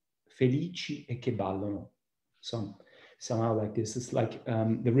giovani felici e che ballano." So, somehow like this. It's like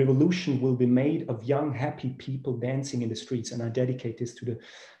the revolution will be made of young, happy people dancing in the streets. And I dedicate this to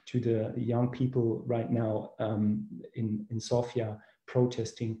the young people right now in Sofia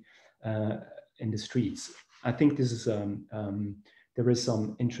protesting in the streets. I think this is there is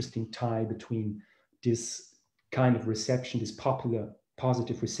some interesting tie between this kind of reception, this popular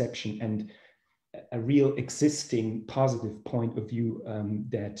positive reception, and a real existing positive point of view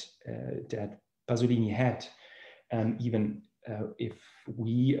that Pasolini had, even if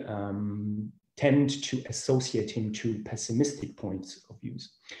we tend to associate him to pessimistic points of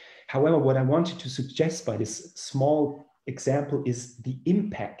views. However, what I wanted to suggest by this small example is the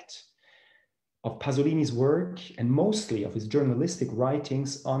impact of Pasolini's work, and mostly of his journalistic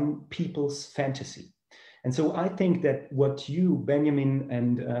writings, on people's fantasy. And so I think that what you, Benjamin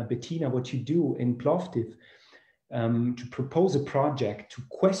and Bettina, what you do in Plovdiv, to propose a project to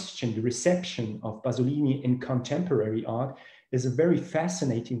question the reception of Pasolini in contemporary art, is a very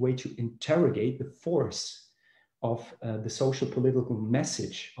fascinating way to interrogate the force of the social political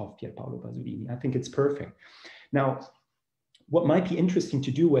message of Pier Paolo Pasolini. I think it's perfect. Now, what might be interesting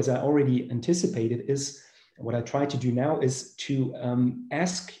to do, as I already anticipated, is what I try to do now is to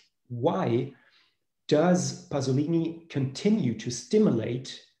ask, why does Pasolini continue to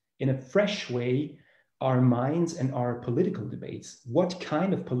stimulate in a fresh way our minds and our political debates? What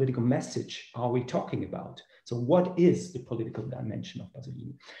kind of political message are we talking about? So what is the political dimension of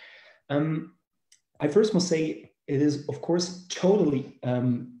Pasolini? I first must say it is, of course, totally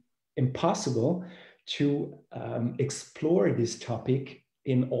impossible to explore this topic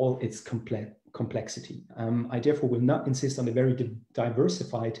in all its complexity. I therefore will not insist on the very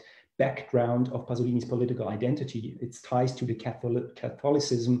diversified background of Pasolini's political identity, its ties to the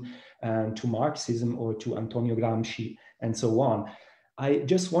Catholicism, to Marxism, or to Antonio Gramsci, and so on. I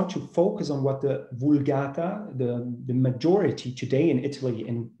just want to focus on what the vulgata, the majority today in Italy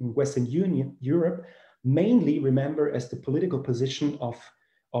and in Western Europe, mainly remember as the political position of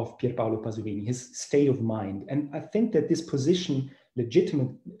Pier Paolo Pasolini, his state of mind. And I think that this position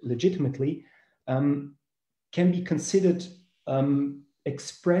legitimately can be considered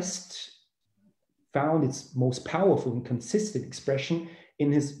expressed, found its most powerful and consistent expression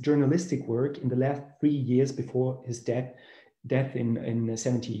in his journalistic work in the last 3 years before his death in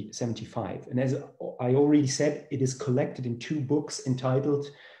 1775. And as I already said, it is collected in 2 books entitled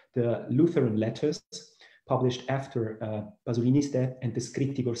The Lutheran Letters, published after Pasolini's death, and the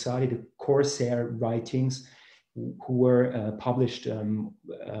Scritti Corsari, the Corsair writings, who were published in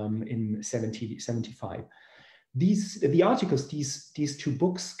 1775. The articles these 2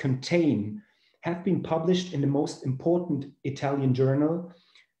 books contain have been published in the most important Italian journal,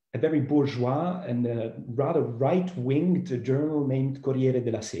 a very bourgeois and a rather right-winged journal named Corriere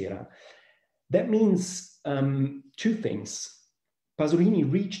della Sera. That means 2 things. Pasolini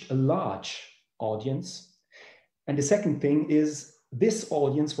reached a large audience. And the second thing is this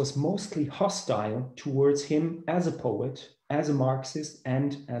audience was mostly hostile towards him as a poet, as a Marxist,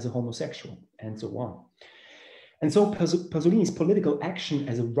 and as a homosexual, and so on. And so Pasolini's political action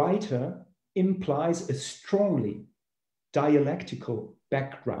as a writer implies a strongly dialectical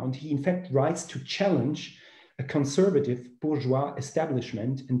background. He in fact writes to challenge a conservative bourgeois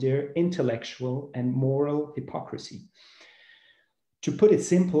establishment and their intellectual and moral hypocrisy. To put it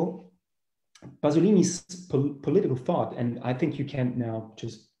simple, Pasolini's political thought, and I think you can now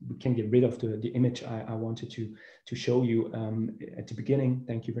we can get rid of the image I wanted to show you at the beginning.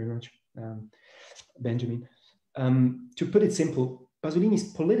 Thank you very much, Benjamin. To put it simple,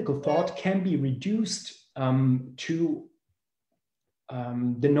 Pasolini's political thought can be reduced to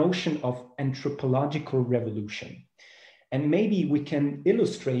the notion of anthropological revolution. And maybe we can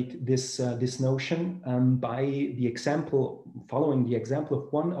illustrate this notion by following the example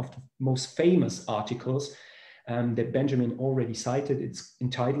of one of the most famous articles that Benjamin already cited. It's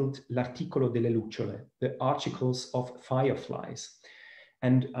entitled L'articolo delle lucciole, the articles of fireflies.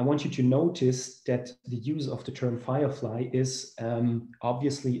 And I want you to notice that the use of the term firefly is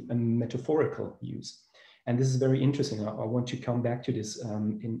obviously a metaphorical use. And this is very interesting. I want to come back to this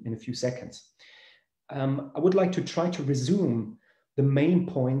in a few seconds. I would like to try to resume the main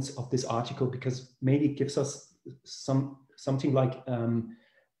points of this article, because maybe it gives us something like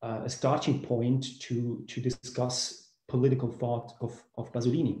a starting point to discuss political thought of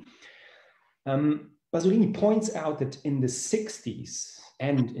Pasolini. Pasolini points out that in the 60s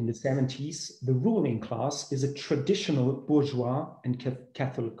and in the 70s, the ruling class is a traditional bourgeois and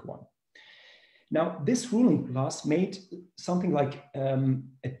Catholic one. Now, this ruling class made something like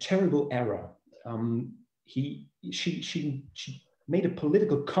a terrible error. She made a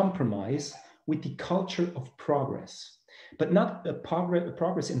political compromise with the culture of progress, but not a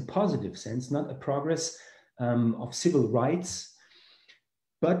progress in a positive sense, not a progress of civil rights,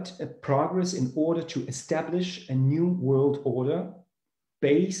 but a progress in order to establish a new world order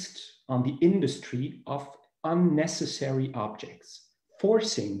based on the industry of unnecessary objects,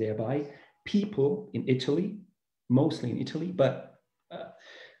 forcing thereby people in Italy, mostly in Italy, but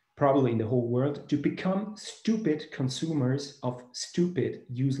probably in the whole world, to become stupid consumers of stupid,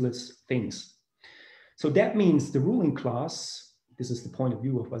 useless things. So that means the ruling class, this is the point of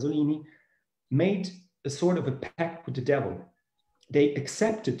view of Pasolini, made a sort of a pact with the devil. They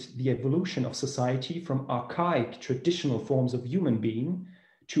accepted the evolution of society from archaic traditional forms of human being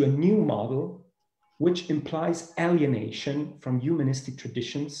to a new model, which implies alienation from humanistic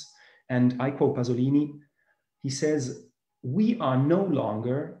traditions. And I quote Pasolini, he says, "We are no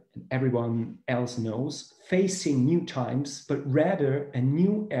longer, and everyone else knows, facing new times, but rather a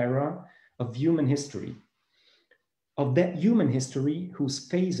new era of human history, of that human history whose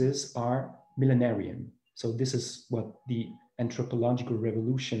phases are millenarian." So this is what the anthropological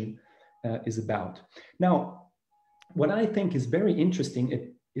revolution is about. Now, what I think is very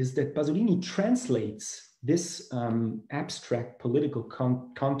interesting is that Pasolini translates this abstract political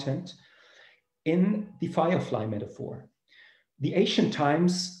content in the firefly metaphor. The ancient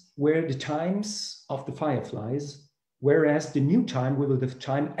times were the times of the fireflies, whereas the new time will be the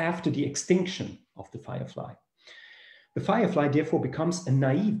time after the extinction of the firefly. The firefly therefore becomes a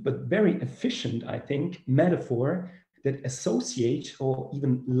naive but very efficient, I think, metaphor that associates or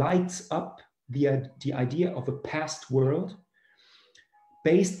even lights up the idea of a past world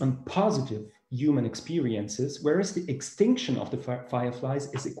based on positive human experiences, whereas the extinction of the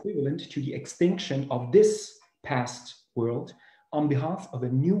fireflies is equivalent to the extinction of this past world on behalf of a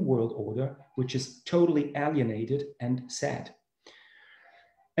new world order, which is totally alienated and sad.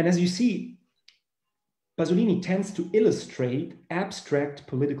 And as you see, Pasolini tends to illustrate abstract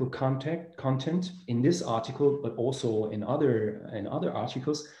political content in this article, but also in other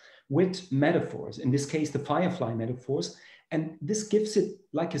articles, with metaphors, in this case, the firefly metaphors. And this gives it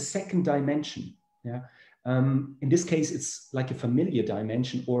like a second dimension. Yeah? In this case, it's like a familiar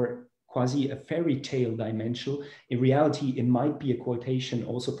dimension or quasi a fairy tale dimension. In reality, it might be a quotation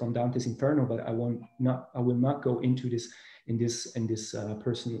also from Dante's Inferno, but I will not go into this in this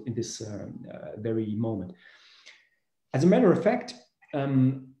very moment. As a matter of fact,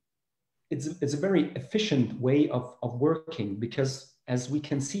 it's a very efficient way of working, because as we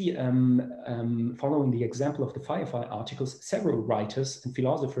can see, following the example of the Firefly articles, several writers and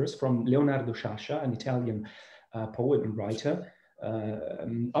philosophers, from Leonardo Sciascia, an Italian poet and writer,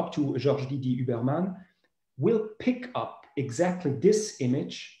 up to Georges Didier Huberman, will pick up exactly this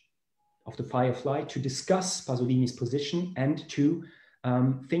image of the firefly to discuss Pasolini's position and to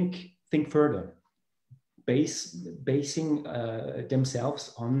think further, basing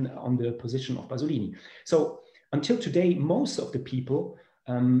themselves on the position of Pasolini. So until today, most of the people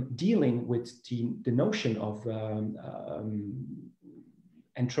dealing with the notion of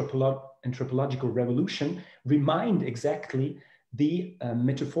anthropological revolution remind exactly the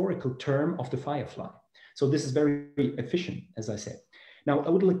metaphorical term of the firefly. So this is very efficient, as I said. Now, I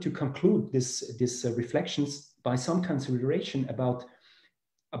would like to conclude this reflections by some consideration about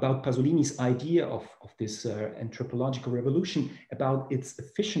Pasolini's idea of this anthropological revolution, about its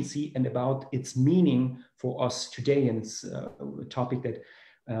efficiency and about its meaning for us today. And it's a topic that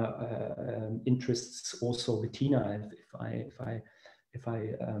interests also Bettina, if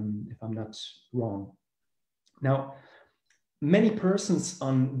I'm not wrong. Now, many persons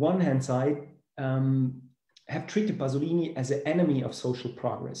on one hand side have treated Pasolini as an enemy of social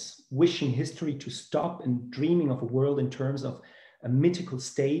progress, wishing history to stop and dreaming of a world in terms of a mythical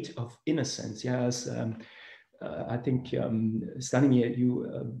state of innocence. Yes, I think Stanimir,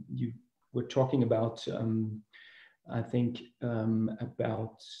 you were talking about. I think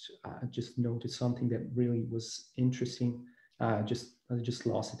about. I just noticed something that really was interesting. I just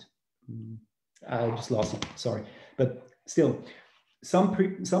lost it. I just lost it. Sorry, but still, some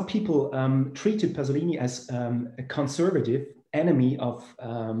people treated Pasolini as a conservative enemy of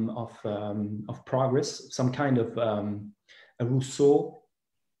progress, some kind of a Rousseau,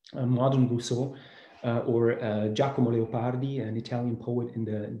 a modern Rousseau, or Giacomo Leopardi, an Italian poet in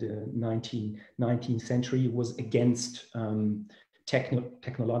the 19th century, was against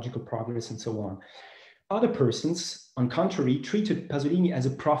technological progress and so on. Other persons, on contrary, treated Pasolini as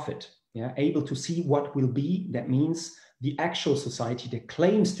a prophet, yeah, able to see what will be. That means the actual society that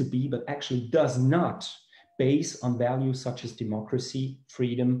claims to be, but actually does not, base on values such as democracy,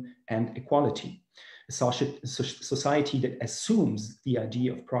 freedom, and equality. A society that assumes the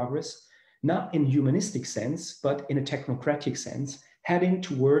idea of progress, not in humanistic sense, but in a technocratic sense, heading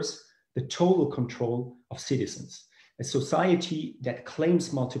towards the total control of citizens. A society that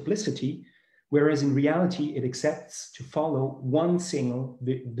claims multiplicity, whereas in reality it accepts to follow one single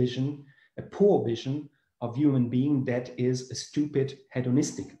vision, a poor vision of human being that is a stupid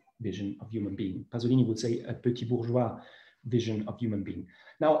hedonistic vision of human being. Pasolini would say a petit bourgeois vision of human being.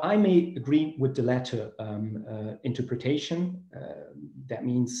 Now, I may agree with the latter interpretation. That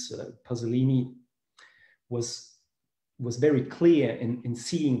means Pasolini was very clear in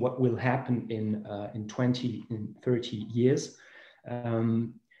seeing what will happen in 20, in 30 years.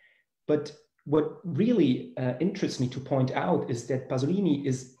 But what really interests me to point out is that Pasolini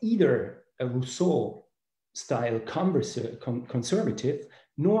is either a Rousseau-style conservative,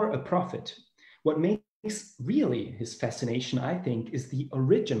 nor a prophet. What makes really his fascination, I think, is the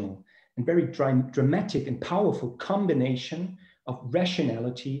original and very dramatic and powerful combination of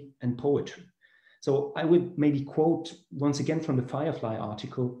rationality and poetry. So I would maybe quote once again from the Firefly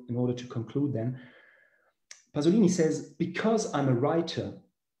article in order to conclude then. Pasolini says, "Because I'm a writer,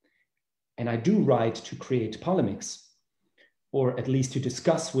 and I do write to create polemics, or at least to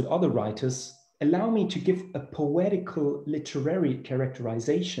discuss with other writers, allow me to give a poetical literary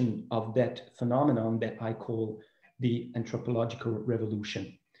characterization of that phenomenon that I call the anthropological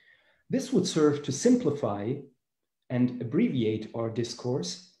revolution. This would serve to simplify and abbreviate our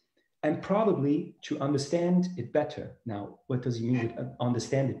discourse and probably to understand it better." Now, what does he mean with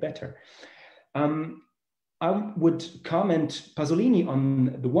understand it better? I would comment Pasolini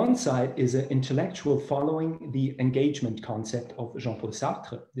on the one side is an intellectual following the engagement concept of Jean-Paul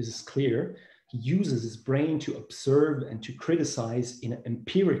Sartre. This is clear. He uses his brain to observe and to criticize in an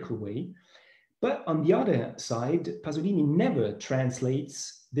empirical way. But on the other side, Pasolini never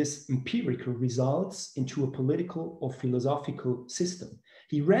translates this empirical results into a political or philosophical system.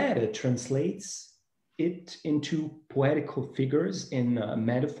 He rather translates it into poetical figures in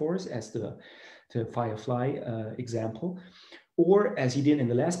metaphors, as the firefly example, or as he did in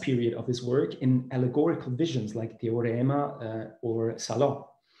the last period of his work, in allegorical visions like Teorema or Salon.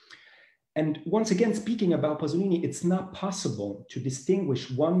 And once again, speaking about Pasolini, it's not possible to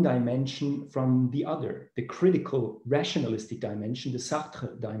distinguish one dimension from the other, the critical rationalistic dimension, the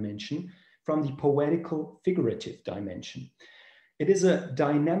Sartre dimension, from the poetical figurative dimension. It is a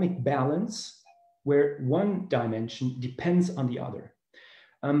dynamic balance where one dimension depends on the other.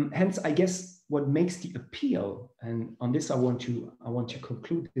 Hence, I guess what makes the appeal, and on this I want to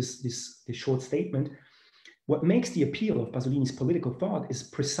conclude this short statement. What makes the appeal of Pasolini's political thought is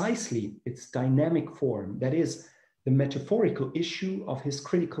precisely its dynamic form, that is, the metaphorical issue of his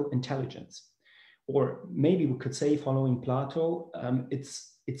critical intelligence. Or maybe we could say, following Plato,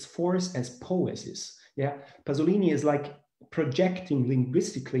 its force as poiesis. Yeah, Pasolini is like projecting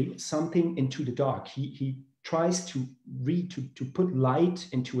linguistically something into the dark. He tries to put light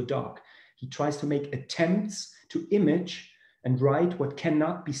into a dark. He tries to make attempts to image and write what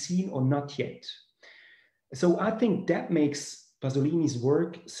cannot be seen or not yet. So I think that makes Pasolini's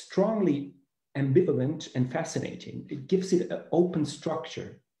work strongly ambivalent and fascinating. It gives it an open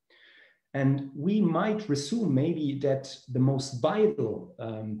structure. And we might resume maybe that the most vital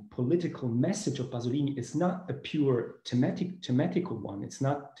political message of Pasolini is not a pure thematical one. It's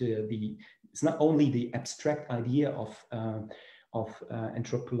not only the abstract idea of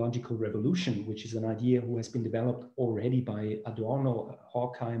anthropological revolution, which is an idea who has been developed already by Adorno,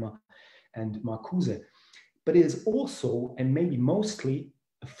 Horkheimer, and Marcuse. But it is also, and maybe mostly,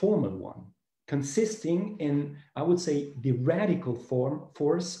 a formal one, consisting in, I would say, the radical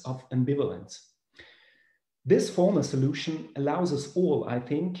force of ambivalence. This formal solution allows us all, I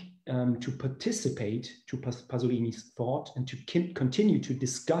think, to participate to Pasolini's thought and to continue to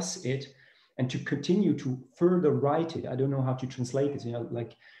discuss it and to continue to further write it. I don't know how to translate it,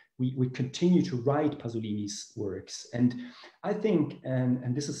 like we continue to write Pasolini's works. And I think,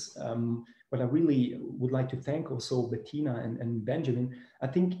 and this is what I really would like to thank also Bettina and Benjamin, I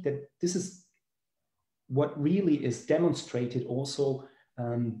think that this is what really is demonstrated also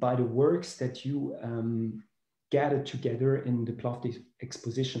by the works that you gathered together in the Plovdiv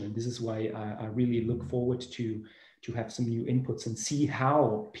exposition. And this is why I really look forward to have some new inputs and see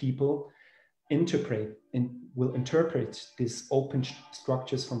how people will interpret these open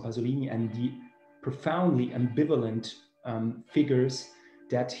structures from Pasolini and the profoundly ambivalent figures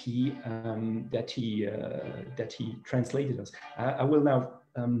that he translated us. I will now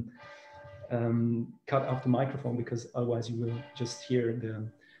cut off the microphone because otherwise you will just hear the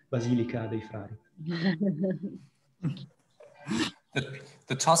Basilica dei Frari.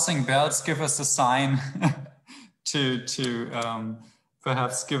 The tossing bells give us a sign to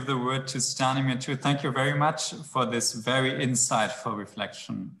perhaps give the word to Stanimir too. Thank you very much for this very insightful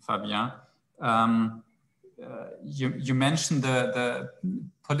reflection, Fabien. You mentioned the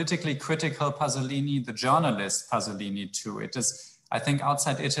politically critical Pasolini, the journalist Pasolini too. It is, I think,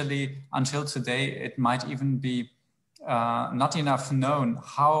 outside Italy until today, it might even be not enough known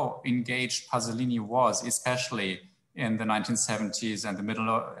how engaged Pasolini was, especially in the 1970s and the middle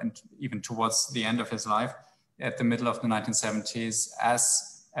of, and even towards the end of his life, at the middle of the 1970s,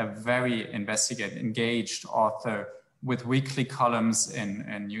 as a very engaged author with weekly columns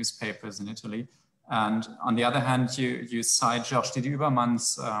in newspapers in Italy. And on the other hand, you cite Georges Didi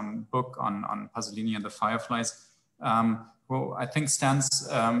Übermann's book on Pasolini and the Fireflies, who I think stands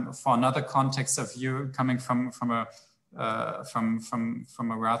for another context of you coming from a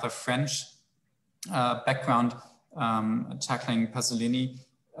rather French background, tackling Pasolini.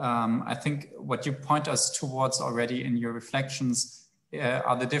 I think what you point us towards already in your reflections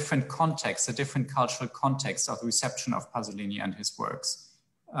are the different contexts, the different cultural contexts of the reception of Pasolini and his works,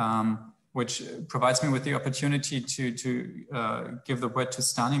 which provides me with the opportunity to give the word to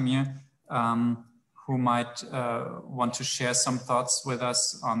Stanimir, who might want to share some thoughts with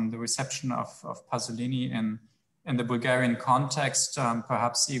us on the reception of Pasolini in the Bulgarian context,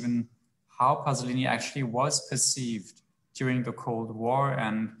 perhaps even how Pasolini actually was perceived during the Cold War,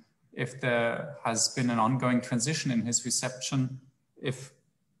 and if there has been an ongoing transition in his reception, if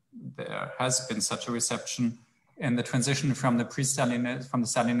there has been such a reception in the transition from the from the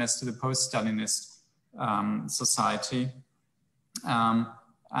Stalinist to the post-Stalinist society.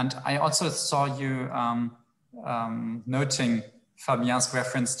 And I also saw you noting Fabien's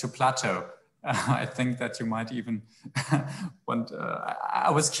reference to Plato. I think that you might even want, I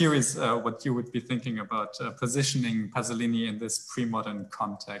was curious what you would be thinking about positioning Pasolini in this pre-modern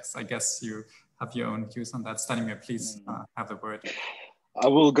context. I guess you have your own views on that. Stanimir, please have the word. I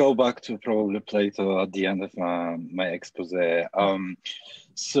will go back to probably Plato at the end of my expose.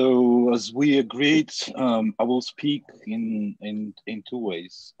 So as we agreed, I will speak in two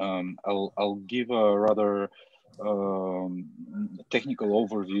ways. I'll give a rather technical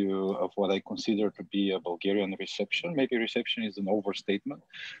overview of what I consider to be a Bulgarian reception. Maybe reception is an overstatement.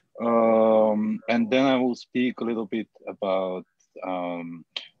 And then I will speak a little bit about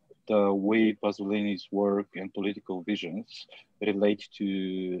the way Pasolini's work and political visions relate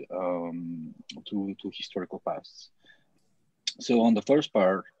to historical pasts. So on the first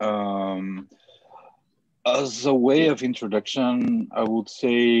part, as a way of introduction, I would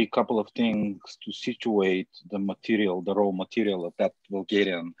say a couple of things to situate the material, the raw material of that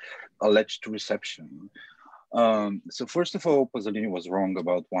Bulgarian alleged reception. So first of all, Pasolini was wrong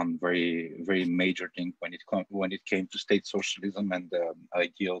about one very, very major thing when it came to state socialism and the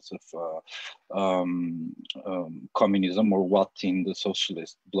ideals of communism, or what in the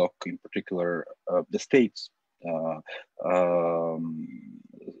socialist bloc, in particular, the states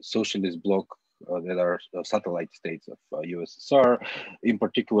socialist bloc that are satellite states of USSR, in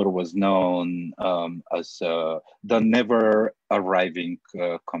particular, was known as the never arriving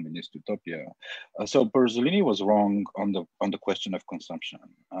communist utopia. So Pasolini was wrong on the question of consumption.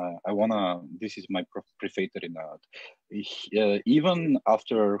 This is my prefatory note. Even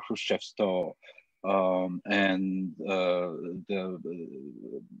after Khrushchev's thaw, and the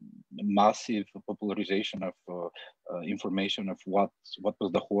massive popularization of information of what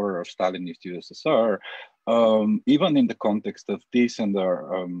was the horror of Stalinist USSR, even in the context of this and the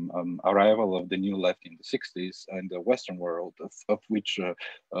arrival of the new left in the 60s and the Western world, of which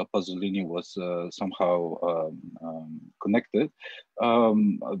Pasolini was somehow connected,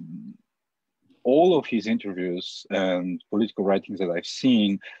 all of his interviews and political writings that I've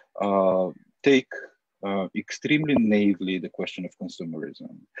seen take extremely naively the question of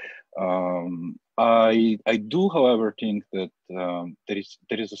consumerism. I do, however, think that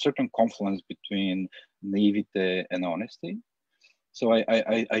there is a certain confluence between naivete and honesty. So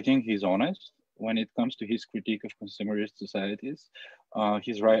I think he's honest when it comes to his critique of consumerist societies.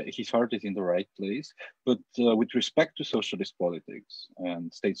 His heart is in the right place, but with respect to socialist politics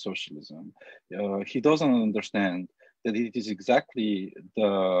and state socialism, he doesn't understand that it is exactly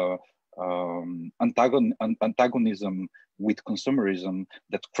the antagonism with consumerism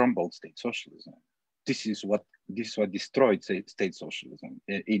that crumbled state socialism. This is what destroyed state socialism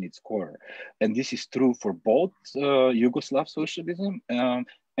in its core, and this is true for both Yugoslav socialism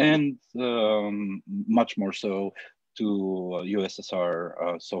and much more so to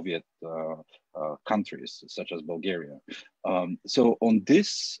USSR Soviet countries such as Bulgaria. So on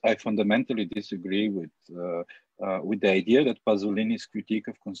this, I fundamentally disagree with the idea that Pasolini's critique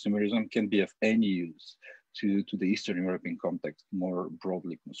of consumerism can be of any use to the Eastern European context, more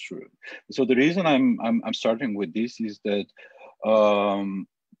broadly construed. So the reason I'm starting with this is that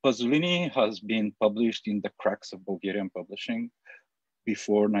Pasolini has been published in the cracks of Bulgarian publishing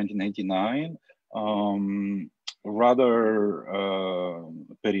before 1989, rather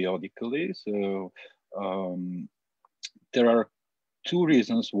periodically. So there are two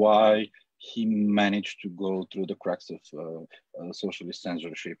reasons why he managed to go through the cracks of socialist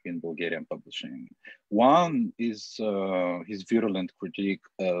censorship in Bulgarian publishing. One is his virulent critique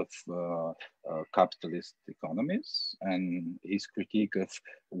of capitalist economies and his critique of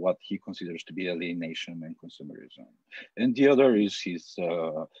what he considers to be alienation and consumerism. And the other is his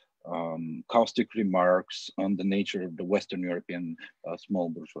caustic remarks on the nature of the Western European small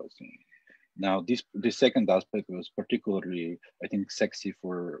bourgeoisie. Now, this second aspect was particularly, I think, sexy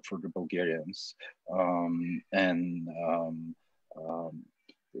for the Bulgarians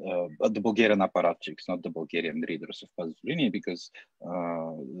the Bulgarian apparatchiks, not the Bulgarian readers of Pasolini, because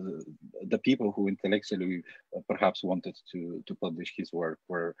the people who intellectually perhaps wanted to publish his work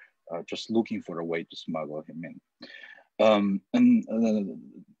were just looking for a way to smuggle him in.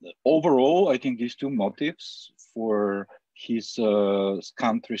 Overall, I think these two motives for his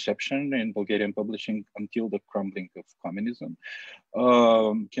scant reception in Bulgarian publishing until the crumbling of communism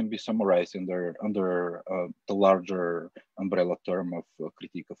can be summarized under the larger umbrella term of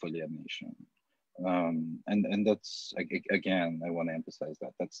critique of alienation. And that's, again, I want to emphasize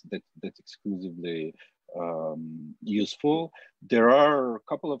that that's exclusively useful. There are a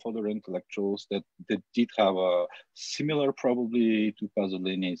couple of other intellectuals that did have a similar, probably, to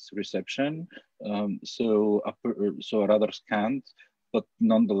Pasolini's reception, so a rather scant, but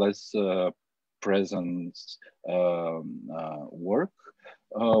nonetheless present work.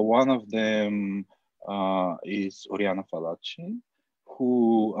 One of them is Oriana Fallaci,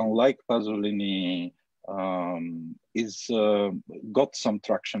 who, unlike Pasolini, got some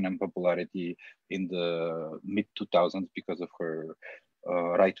traction and popularity in the mid 2000s because of her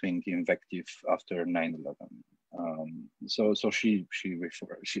right-wing invective after 9/11. So she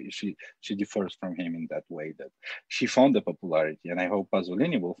differs from him in that way, that she found the popularity, and I hope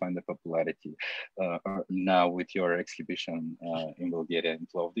Pasolini will find the popularity now with your exhibition in Bulgaria in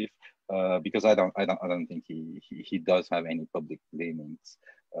Plovdiv, because I don't think he does have any public leanings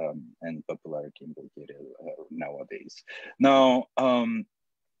and popularity in Bulgaria nowadays. Now,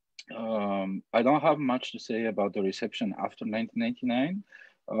 I don't have much to say about the reception after 1999.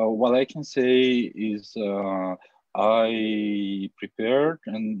 What I can say is I prepared,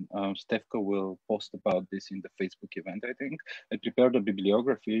 and Stefka will post about this in the Facebook event, I think. I prepared a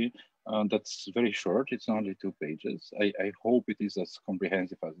bibliography that's very short. It's only 2 pages. I hope it is as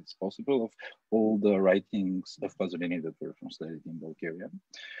comprehensive as it's possible of all the writings of Pasolini that were translated in Bulgarian.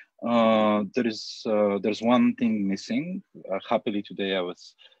 There's one thing missing. Happily today I was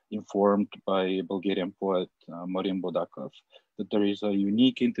informed by a Bulgarian poet, Marin Bodakov, that there is a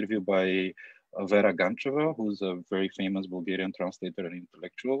unique interview by Vera Gancheva, who's a very famous Bulgarian translator and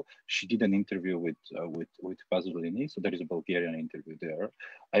intellectual. She did an interview with Pasolini, so there is a Bulgarian interview there.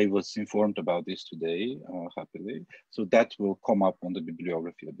 I was informed about this today, happily. So that will come up on the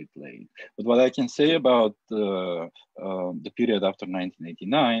bibliography a bit late. But what I can say about the period after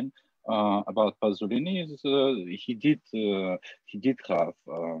 1989, about Pasolini is he did have,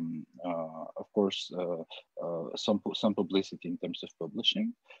 of course, some publicity in terms of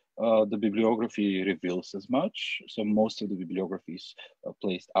publishing. The bibliography reveals as much. So most of the bibliography is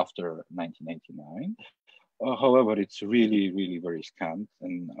placed after 1989. However, it's really very scant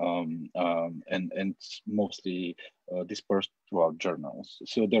and mostly dispersed throughout journals.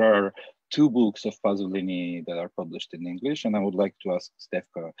 So there are 2 books of Pasolini that are published in English, and I would like to ask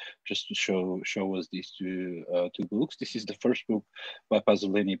Stefka just to show us these two books. This is the first book by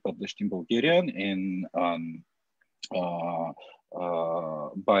Pasolini published in Bulgarian in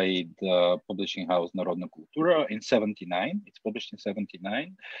by the publishing house Narodna Kultura in 79. It's published in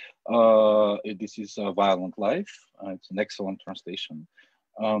 79. This is Violent Life. It's an excellent translation.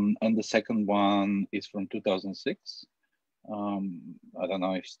 And the second one is from 2006. I don't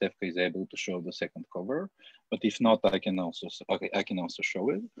know if Stefka is able to show the second cover, but if not, I can also show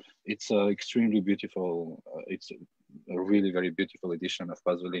it. It's extremely beautiful. It's a really very beautiful edition of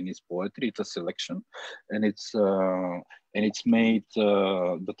Pasolini's poetry. It's a selection, and it's made.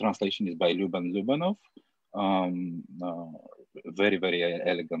 The translation is by Luban Lubanov. Very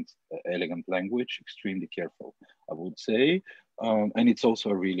elegant language, extremely careful, I would say. And it's also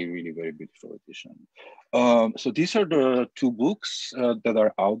a really very beautiful edition. So these are the 2 books that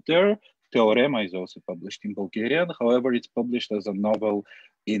are out there. Teorema is also published in Bulgarian. However, it's published as a novel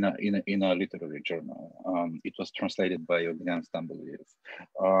in a literary journal. It was translated by Ognan Stamboliev.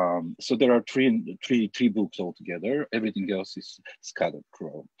 So there are three books altogether. Everything else is scattered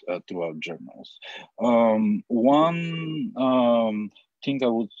throughout journals. One thing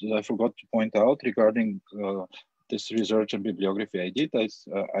I forgot to point out regarding this research and bibliography I did,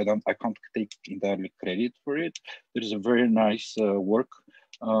 I can't take entirely credit for it. There is a very nice work,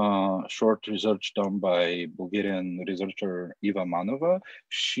 short research done by Bulgarian researcher Eva Manova.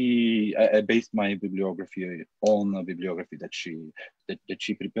 I based my bibliography on a bibliography that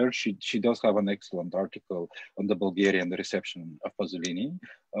she prepared. She does have an excellent article on the Bulgarian reception of Pasolini.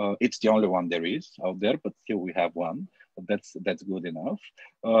 It's the only one there is out there, but here we have one. That's good enough.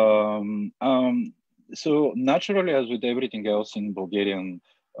 So naturally, as with everything else in Bulgarian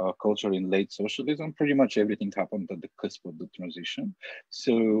culture in late socialism, pretty much everything happened at the cusp of the transition.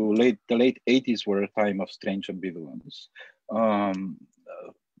 So the late 80s were a time of strange ambivalence.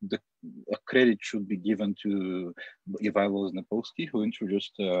 The credit should be given to Ivailo Znepolsky, who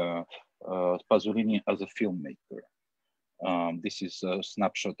introduced Pasolini as a filmmaker. This is a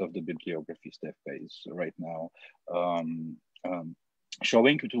snapshot of the bibliography Stefka is right now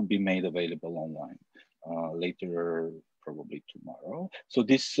showing. It will be made available online later, probably tomorrow. So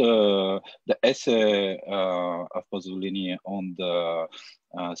this, the essay of Pasolini on the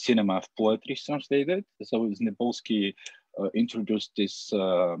cinema of poetry is translated. So Znepolsky introduced this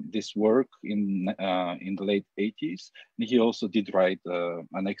work in the late 80s. And he also did write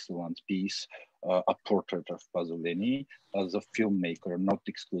an excellent piece, a portrait of Pasolini as a filmmaker, not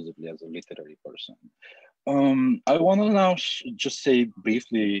exclusively as a literary person. I want to now just say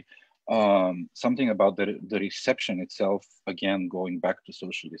briefly something about the reception itself, again, going back to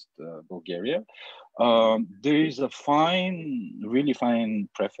socialist Bulgaria. There is a really fine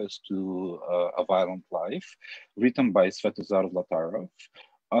preface to A Violent Life, written by Svetozar Zlatarov.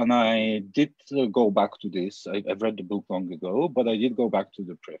 and I did go back to this. I've read the book long ago, but I did go back to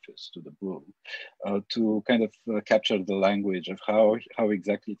the preface to the book to kind of capture the language of how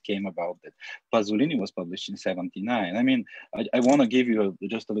exactly it came about that Pasolini was published in '79. I mean, I want to give you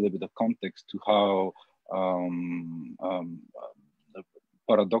just a little bit of context to how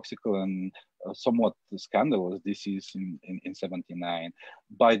paradoxical and somewhat scandalous this is in '79.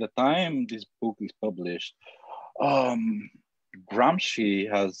 By the time this book is published, Gramsci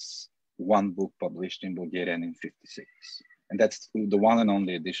has one book published in Bulgarian in '56, and that's the one and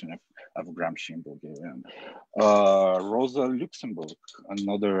only edition of Gramsci in Bulgarian. Rosa Luxemburg,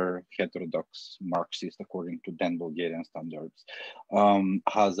 another heterodox Marxist according to then Bulgarian standards,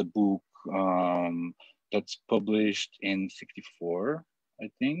 has a book that's published in '64, I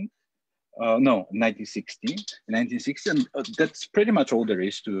think. No, 1960. In 1960, and that's pretty much all there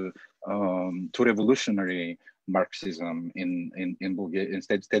is to revolutionary Marxism in Bulgaria, in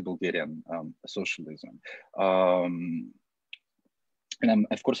state Bulgarian socialism. And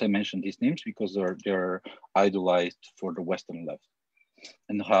of course, I mentioned these names because they're idolized for the Western left,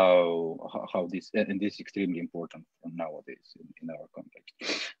 and how this is extremely important nowadays in our context.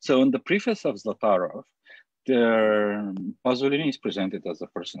 So in the preface of Zlatarov, Pasolini is presented as a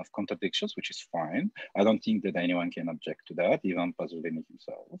person of contradictions, which is fine. I don't think that anyone can object to that, even Pasolini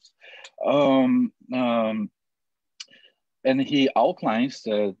himself. And he outlines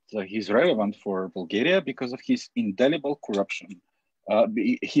that he's relevant for Bulgaria because of his indelible corruption.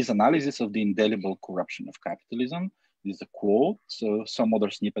 His analysis of the indelible corruption of capitalism is a quote. So some other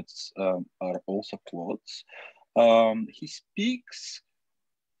snippets are also quotes. He speaks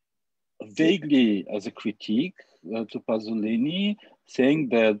vaguely as a critique to Pasolini, saying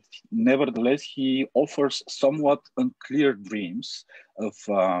that nevertheless he offers somewhat unclear dreams of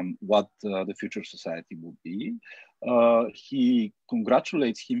what the future society would be. He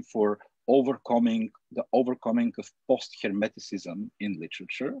congratulates him for overcoming of post-Hermeticism in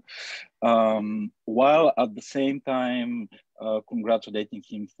literature, while at the same time congratulating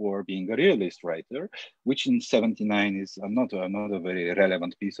him for being a realist writer, which in '79 is not a very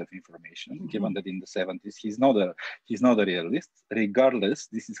relevant piece of information, given that in the '70s he's not a realist. Regardless,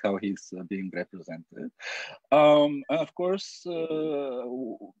 this is how he's being represented. And of course,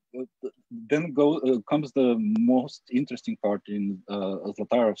 then comes the most interesting part in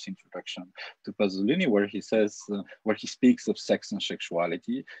Zlatarov's introduction to Pasolini, where he speaks of sex and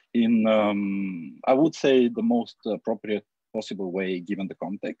sexuality in, I would say, the most appropriate possible way given the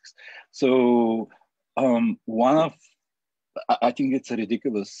context. So I think it's a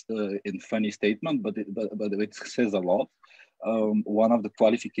ridiculous and funny statement, but it says a lot. One of the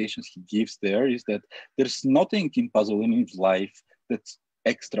qualifications he gives there is that there's nothing in Pasolini's life that's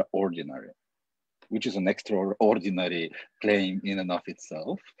extraordinary, which is an extraordinary claim in and of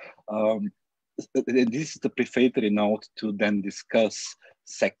itself. This is the prefatory note to then discuss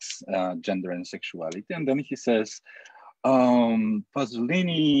sex, gender, and sexuality. And then he says,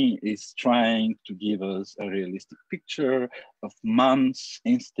 Pasolini is trying to give us a realistic picture of man's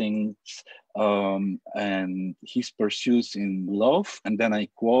instincts and his pursuits in love. And then I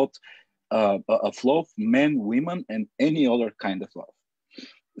quote, of love, men, women, and any other kind of love.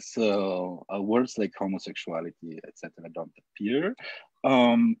 So words like homosexuality, etc., don't appear.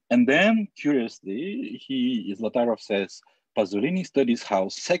 And then, curiously, Zlatarov says, Pasolini studies how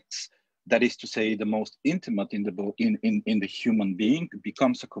sex, that is to say, the most intimate in the human being,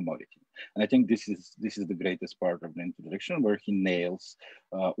 becomes a commodity. And I think this is the greatest part of the introduction, where he nails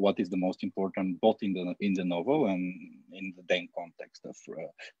what is the most important, both in the novel and in the then context of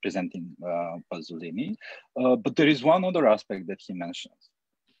presenting Pasolini. But there is one other aspect that he mentions.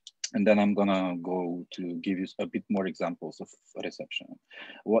 And then I'm gonna go to give you a bit more examples of reception.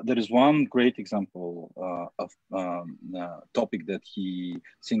 There is one great example of topic that he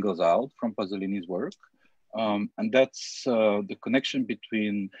singles out from Pasolini's work, and that's the connection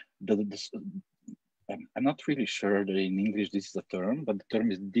between I'm not really sure that in English this is a term, but the term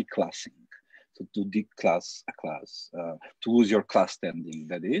is declassing. So to declass a class, to lose your class standing,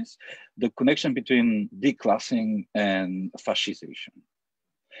 that is. The connection between declassing and fascization.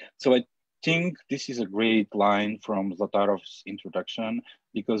 So I think this is a great line from Zlatarov's introduction,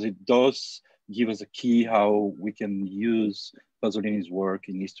 because it does give us a key how we can use Pasolini's work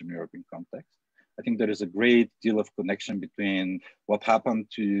in Eastern European context. I think there is a great deal of connection between what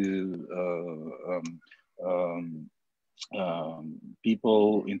happened to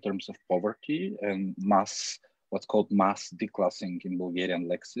people in terms of poverty and what's called mass declassing in Bulgarian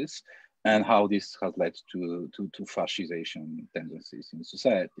lexis, and how this has led to fascization tendencies in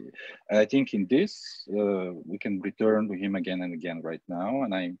society. And I think in this, we can return to him again and again right now.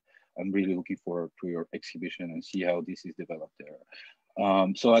 And I'm really looking forward to your exhibition and see how this is developed there.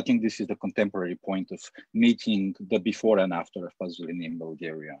 So I think this is the contemporary point of meeting the before and after of Pasolini in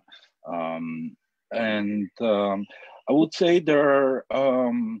Bulgaria. I would say there are,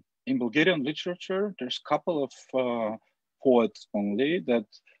 in Bulgarian literature, there's a couple of poets only that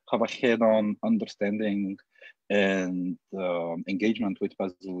have a head-on understanding and engagement with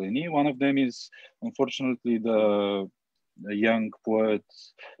Pasolini. One of them is, unfortunately, the young poet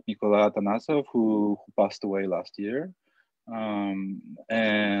Nikolai Atanasov, who passed away last year.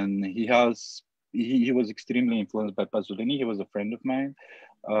 And he was extremely influenced by Pasolini. He was a friend of mine.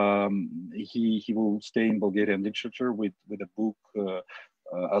 He will stay in Bulgarian literature with a book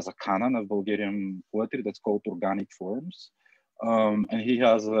as a canon of Bulgarian poetry that's called Organic Forms. And he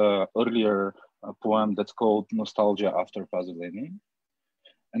has an earlier poem that's called Nostalgia After Pasolini.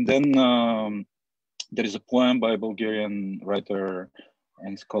 And then there is a poem by Bulgarian writer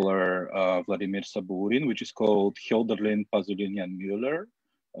and scholar Vladimir Saburin, which is called Hölderlin, Pasolini, and Müller,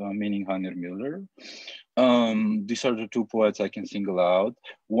 meaning Heiner Müller. These are the two poets I can single out.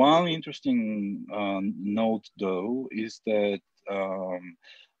 One interesting note, though, is that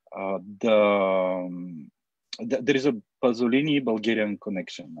there is a Pasolini-Bulgarian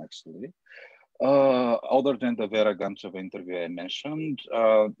connection, actually. Other than the Vera Gancheva interview I mentioned,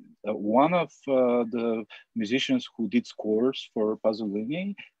 one of the musicians who did scores for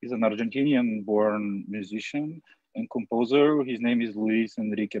Pasolini is an Argentinian-born musician and composer. His name is Luis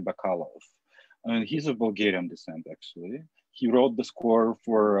Enrique Bacalov, and he's of Bulgarian descent, actually. He wrote the score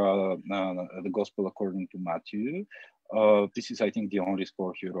for the Gospel According to Matthew. This is, I think, the only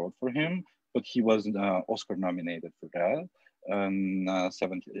score he wrote for him, but he was Oscar nominated for that. In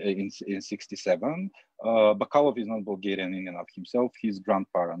 67. Bacalov is not Bulgarian in and of himself. His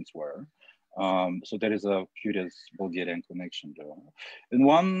grandparents were. So there is a curious Bulgarian connection there. And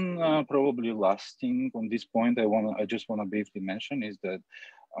one probably last thing on this point I just want to briefly mention is that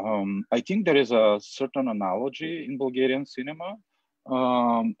I think there is a certain analogy in Bulgarian cinema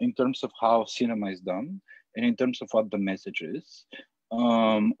in terms of how cinema is done and in terms of what the message is.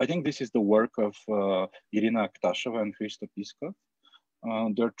 I think this is the work of Irina Aktasheva and Hristo Piskov.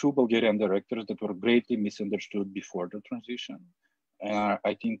 There are two Bulgarian directors that were greatly misunderstood before the transition, and are,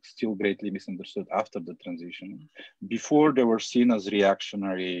 I think, still greatly misunderstood after the transition. Before, they were seen as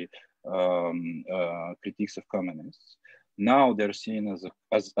reactionary critiques of communists. Now they're seen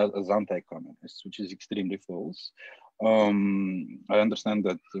as anti-communists, which is extremely false. I understand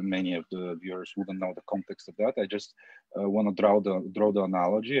that many of the viewers wouldn't know the context of that. I just want to draw the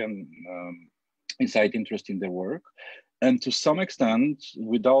analogy and incite interest in their work. And to some extent,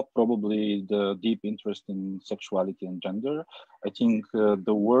 without probably the deep interest in sexuality and gender, I think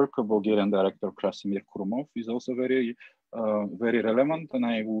the work of Bulgarian director Krasimir Krumov is also very relevant, and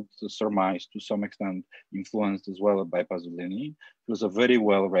I would surmise to some extent influenced as well by Pasolini. He was a very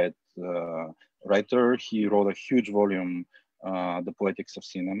well-read writer. He wrote a huge volume, The Poetics of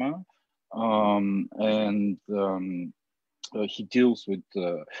Cinema, he deals with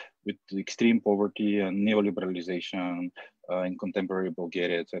extreme poverty and neoliberalization in contemporary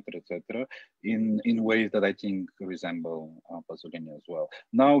Bulgaria, etc., in ways that I think resemble Pasolini as well.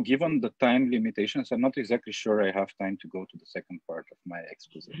 Now, given the time limitations, I'm not exactly sure I have time to go to the second part of my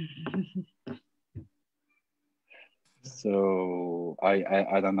expose. So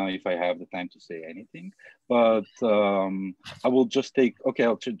I don't know if I have the time to say anything, but I will just take,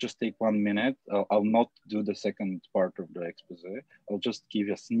 I'll just take 1 minute. I'll not do the second part of the expose. I'll just give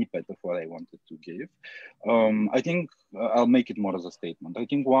a snippet of what I wanted to give. I think I'll make it more as a statement. I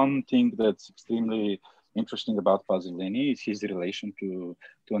think one thing that's extremely interesting about Pasolini is his relation to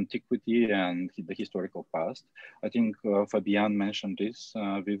antiquity and the historical past. I think Fabien mentioned this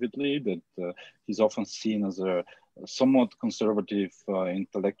vividly, that he's often seen as a somewhat conservative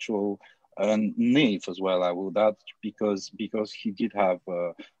intellectual and naive as well, I would add, because he did have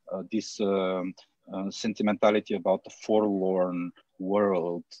this sentimentality about the forlorn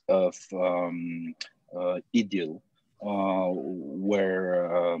world of idyll,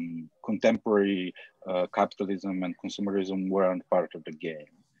 where contemporary capitalism and consumerism weren't part of the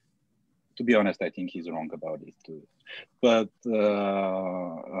game. To be honest, I think he's wrong about it too. But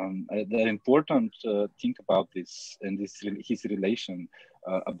the important thing about this and his relation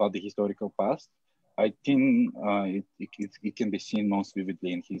about the historical past, I think it can be seen most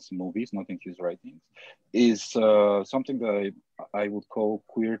vividly in his movies, not in his writings, is something that I would call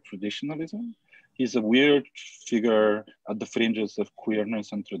queer traditionalism. he's a weird figure at the fringes of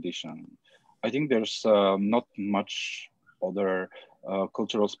queerness and tradition. I think there's not much other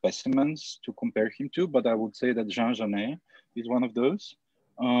cultural specimens to compare him to, but I would say that Jean Genet is one of those,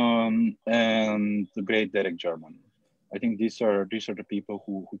 and the great Derek Jarman. I think these are the people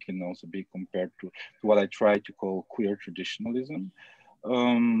who can also be compared to what I try to call queer traditionalism.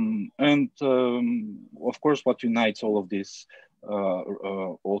 Of course, what unites all of these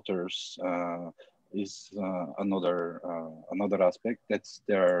authors is another aspect. That's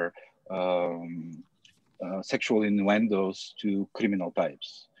their sexual innuendos to criminal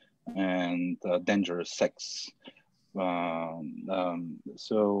types and dangerous sex. So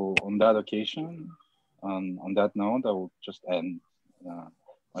on that occasion, on that note, I will just end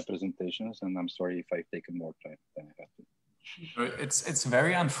my presentations, and I'm sorry if I've taken more time than I have to. It's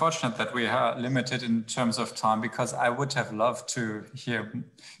very unfortunate that we are limited in terms of time, because I would have loved to hear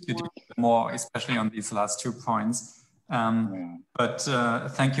you do more, especially on these last 2 points. But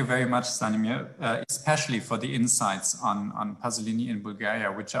thank you very much, Stanimir, especially for the insights on Pasolini in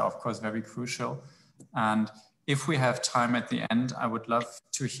Bulgaria, which are of course very crucial. And if we have time at the end, I would love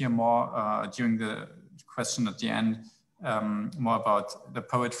to hear more during the question at the end, more about the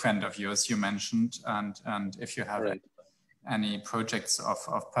poet friend of yours you mentioned, and if you have any projects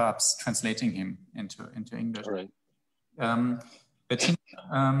of perhaps translating him into English. Bettina,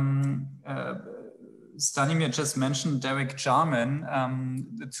 Stanimir just mentioned Derek Jarman.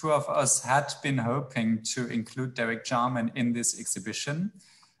 The two of us had been hoping to include Derek Jarman in this exhibition.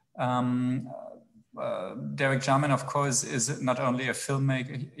 Derek Jarman, of course, is not only a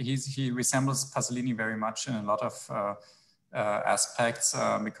filmmaker, he resembles Pasolini very much in a lot of aspects,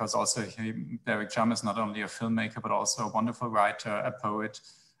 because also Derek Jarman is not only a filmmaker, but also a wonderful writer, a poet.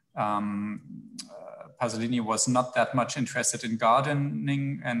 Pasolini was not that much interested in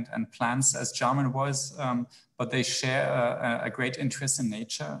gardening and plants as Jarman was, but they share a great interest in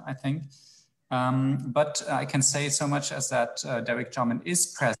nature, I think. But I can say so much as that Derek Jarman is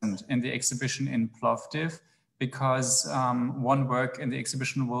present in the exhibition in Plovdiv, because one work in the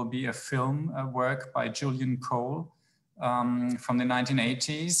exhibition will be a film work by Julian Cole from the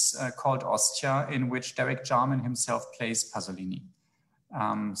 1980s called Ostia, in which Derek Jarman himself plays Pasolini.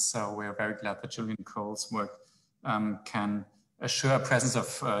 So we're very glad that Julian Cole's work can assure a presence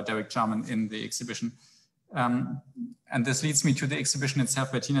of Derek Jarman in the exhibition. And this leads me to the exhibition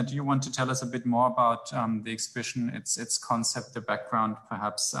itself. Bettina, do you want to tell us a bit more about the exhibition, its concept, the background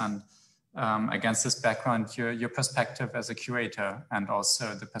perhaps, and against this background, your perspective as a curator, and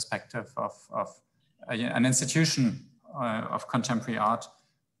also the perspective of an institution of contemporary art,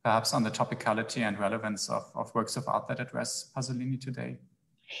 perhaps on the topicality and relevance of works of art that address Pasolini today?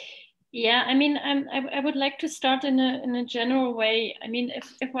 Yeah, I mean, I would like to start in a general way. I mean,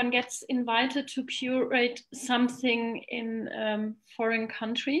 if one gets invited to curate something in foreign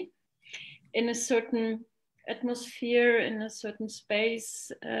country, in a certain atmosphere, in a certain space,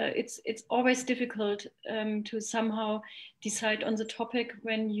 it's always difficult to somehow decide on the topic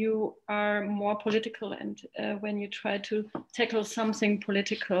when you are more political, and when you try to tackle something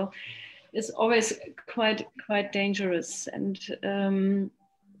political, it's always quite dangerous. And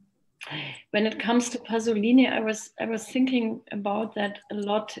when it comes to Pasolini, I was thinking about that a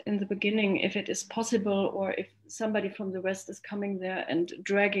lot in the beginning, if it is possible, or if somebody from the West is coming there and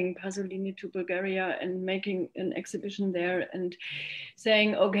dragging Pasolini to Bulgaria and making an exhibition there and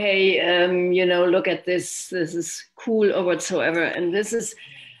saying, okay, you know, look at this is cool or whatsoever. And this is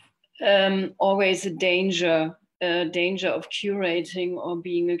always a danger of curating or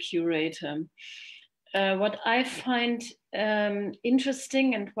being a curator. What I find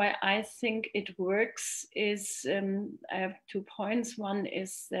interesting and why I think it works is, I have 2 points. One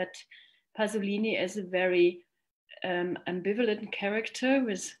is that Pasolini is a very ambivalent character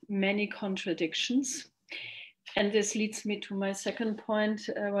with many contradictions. And this leads me to my second point.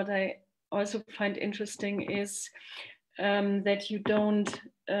 What I also find interesting is that you don't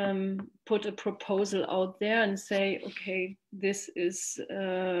put a proposal out there and say, okay, this is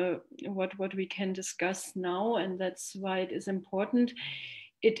what we can discuss now, and that's why it is important.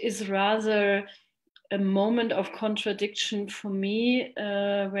 It is rather a moment of contradiction for me,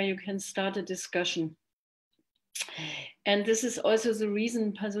 where you can start a discussion. And this is also the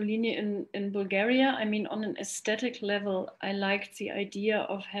reason Pasolini in Bulgaria, I mean, on an aesthetic level, I liked the idea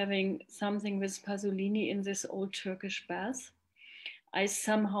of having something with Pasolini in this old Turkish bath. I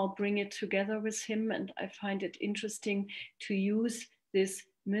somehow bring it together with him, and I find it interesting to use this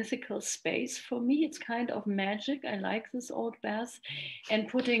mythical space. For me, it's kind of magic. I like this old bath, and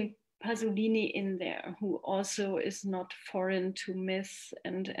putting Pasolini in there, who also is not foreign to myth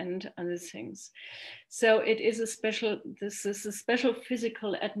and other things. So it is this is a special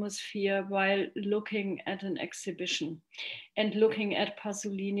physical atmosphere while looking at an exhibition and looking at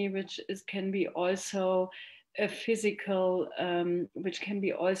Pasolini, can be also a physical,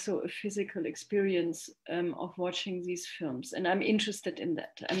 experience of watching these films. And I'm interested in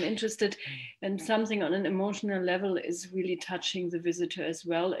that. I'm interested in something on an emotional level is really touching the visitor as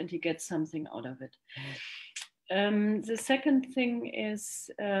well, and he gets something out of it. The second thing is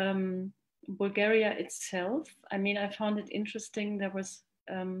Bulgaria itself. I mean, I found it interesting. There was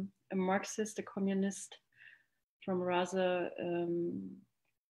a Marxist, a communist from rather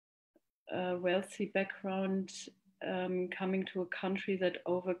wealthy background coming to a country that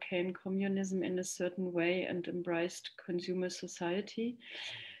overcame communism in a certain way and embraced consumer society,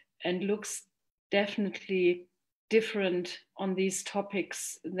 and looks definitely different on these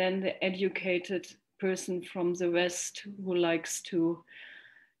topics than the educated person from the West who likes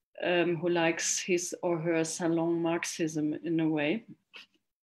his or her salon Marxism in a way.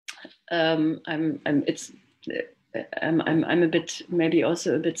 I'm a bit, maybe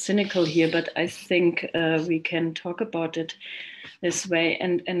also a bit cynical here, but I think we can talk about it this way.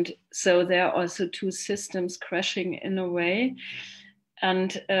 And so there are also two systems crashing in a way.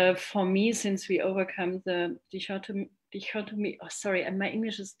 And for me, since we overcome the dichotomy, oh, sorry, and my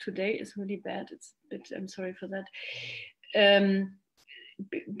English today is really bad. It's a bit, I'm sorry for that.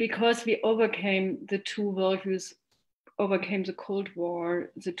 Because we overcame the two worldviews, overcame the Cold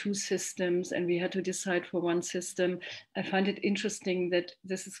War, the two systems, and we had to decide for one system. I find it interesting that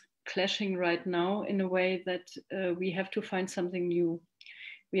this is clashing right now in a way that we have to find something new.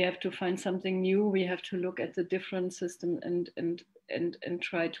 We have to find something new. We have to look at the different system and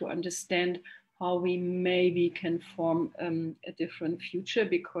try to understand how we maybe can form a different future,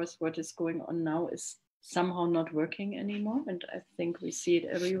 because what is going on now is somehow not working anymore. And I think we see it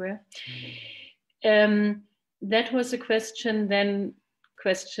everywhere. That was a question. Then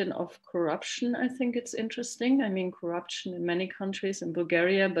question of corruption. I think it's interesting. I mean, corruption in many countries, in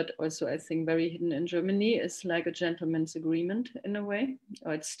Bulgaria, but also I think very hidden in Germany, is like a gentleman's agreement in a way,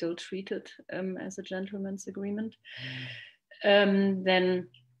 or it's still treated as a gentleman's agreement. Then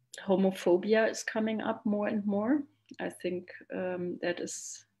homophobia is coming up more and more. I think that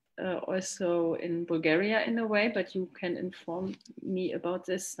is also in Bulgaria in a way, but you can inform me about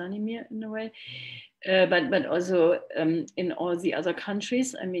this, Stanimir, in a way. But also in all the other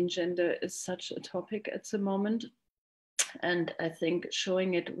countries. I mean, gender is such a topic at the moment. And I think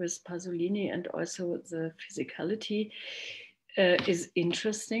showing it with Pasolini and also the physicality is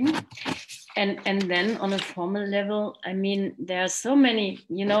interesting. And then on a formal level, I mean, there are so many,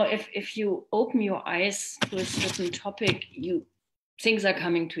 you know, if you open your eyes to a certain topic, things are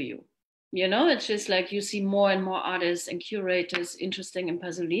coming to you. You know, it's just like you see more and more artists and curators interested in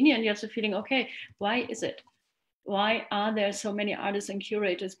Pasolini, and you have the feeling, okay, why is it? Why are there so many artists and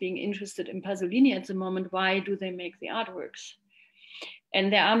curators being interested in Pasolini at the moment? Why do they make the artworks?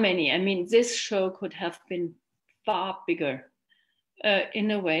 And there are many. I mean, this show could have been far bigger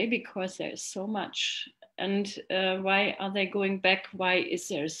in a way, because there is so much. And why are they going back? Why is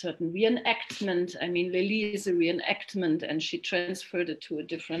there a certain reenactment? I mean, Lily is a reenactment, and she transferred it to a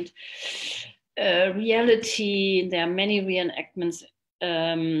different reality. There are many reenactments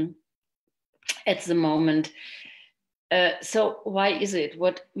at the moment. So why is it?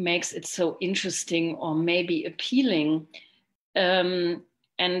 What makes it so interesting or maybe appealing?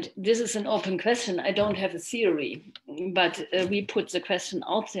 And this is an open question. I don't have a theory, but we put the question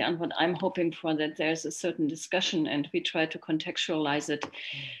out there, and what I'm hoping for, that there's a certain discussion and we try to contextualize it.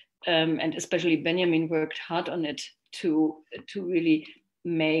 And especially Benjamin worked hard on it to really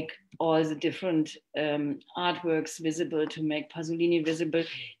make all the different artworks visible, to make Pasolini visible,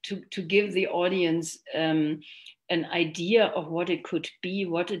 to give the audience an idea of what it could be,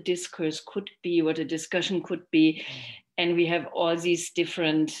 what a discourse could be, what a discussion could be. And we have all these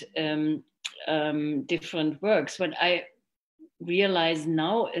different works. What I realize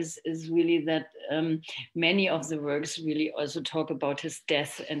now is really that many of the works really also talk about his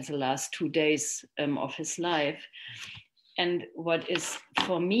death and the last 2 days of his life. And what is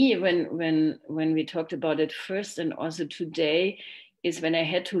for me, when we talked about it first and also today, is when I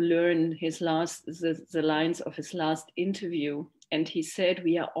had to learn the lines of his last interview, and he said,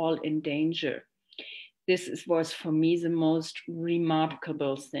 "We are all in danger." This was for me the most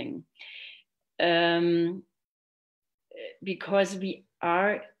remarkable thing, because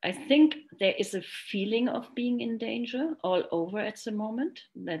I think there is a feeling of being in danger all over at the moment.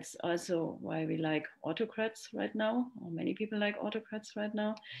 That's also why we like autocrats right now, or many people like autocrats right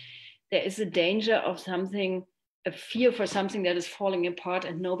now. there is a danger of something, a fear for something that is falling apart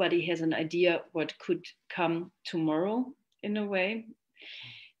and nobody has an idea what could come tomorrow in a way.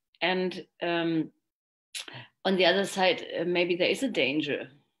 And on the other side, maybe there is a danger.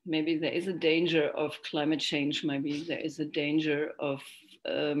 Maybe there is a danger of climate change. Maybe there is a danger of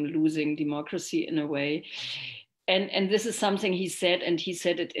losing democracy in a way. And this is something he said, and he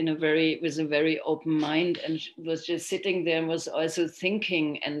said it with a very open mind, and was just sitting there and was also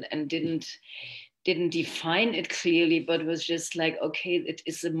thinking and didn't define it clearly, but was just like, okay, it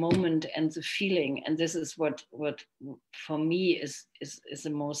is the moment and the feeling. And this is what for me is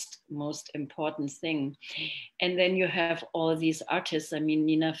the most important thing. And then you have all these artists. I mean,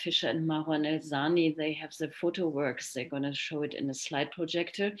 Nina Fischer and Marwan Elzani, they have the photo works. They're going to show it in a slide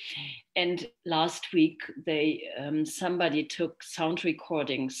projector. And last week, somebody took sound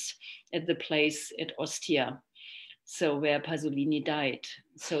recordings at the place at Ostia, so where Pasolini died.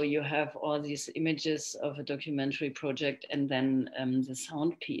 So you have all these images of a documentary project and then the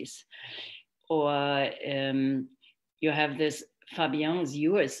sound piece. Or you have this Fabien's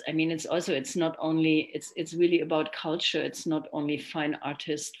Yours. I mean, it's not only, it's really about culture. It's not only fine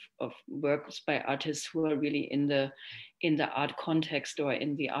artists of works by artists who are really in the art context or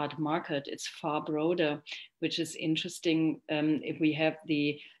in the art market. It's far broader, which is interesting. If we have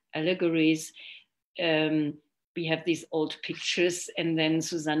the allegories, we have these old pictures, and then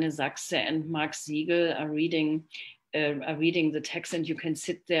Susanne Sachse and Marc Siegel are reading the text, and you can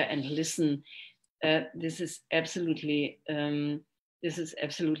sit there and listen. This is absolutely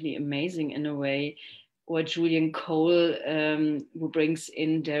amazing in a way. Or Julian Cole, who brings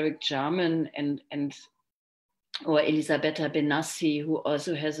in Derek Jarman, or Elisabetta Benassi, who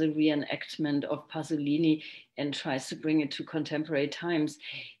also has a reenactment of Pasolini and tries to bring it to contemporary times.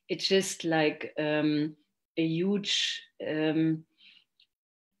 It's just like a huge.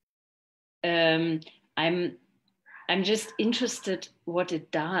 I'm just interested what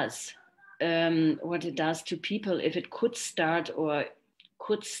it does to people, if it could start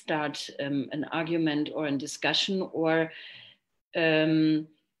an argument or a discussion, or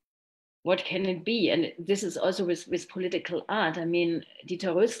what can it be? And this is also with political art. I mean,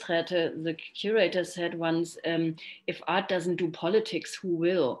 Dieter Rösträte, the curator, said once, if art doesn't do politics, who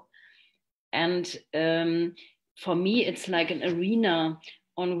will? And for me, it's like an arena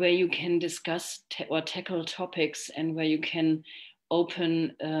on where you can discuss or tackle topics, and where you can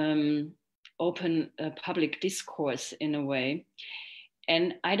open public discourse in a way.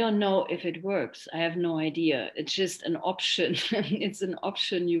 And I don't know if it works. I have no idea. It's just an option. It's an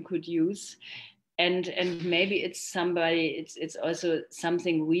option you could use. And maybe it's also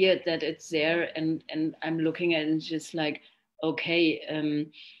something weird that it's there, and I'm looking at it and just like, okay,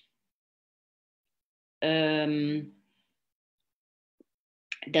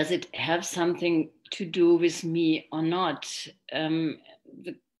 does it have something to do with me or not? I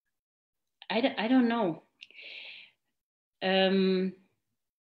don't know.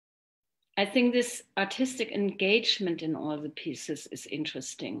 I think this artistic engagement in all the pieces is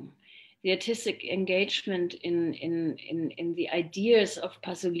interesting. The artistic engagement in the ideas of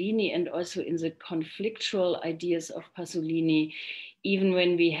Pasolini, and also in the conflictual ideas of Pasolini, even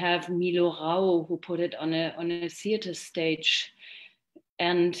when we have Milo Rau, who put it on a theater stage.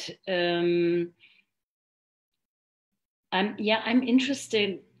 And I'm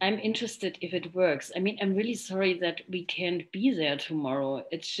interested if it works. I mean, I'm really sorry that we can't be there tomorrow.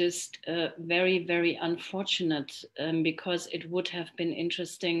 It's just very, very unfortunate, because it would have been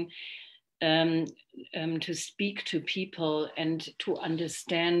interesting to speak to people and to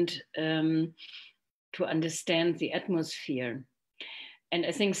understand the atmosphere. And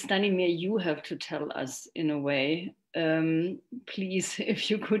I think, Stanimir, you have to tell us in a way, please,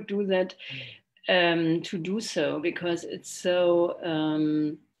 if you could do that, to do so, because it's so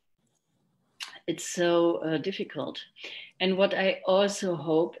difficult. And what I also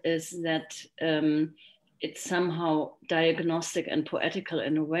hope is that it's somehow diagnostic and poetical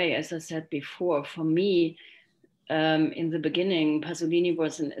in a way. As I said before, for me, in the beginning, Pasolini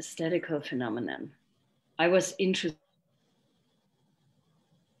was an aesthetical phenomenon. I was interested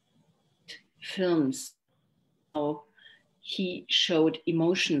in films, how he showed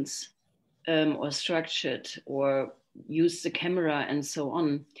emotions, or structured, or used the camera, and so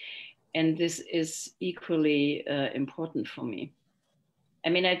on. And this is equally important for me. I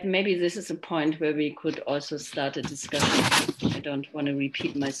mean, maybe this is a point where we could also start a discussion. I don't want to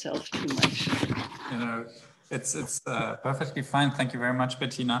repeat myself too much. You know, it's perfectly fine. Thank you very much,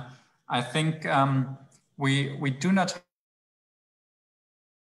 Bettina. I think we do not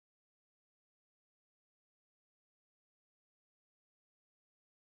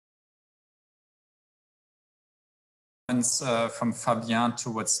comments from Fabien to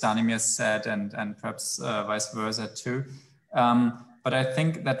what Stanimir said, and perhaps vice versa too. But I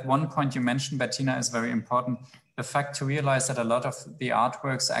think that one point you mentioned, Bettina, is very important. The fact to realize that a lot of the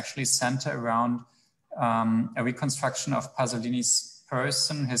artworks actually center around a reconstruction of Pasolini's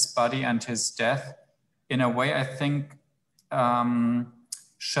person, his body, and his death, in a way, I think,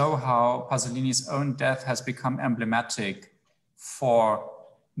 show how Pasolini's own death has become emblematic for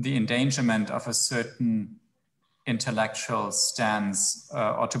the endangerment of a certain intellectual stance,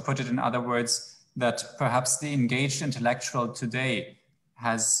 or to put it in other words, that perhaps the engaged intellectual today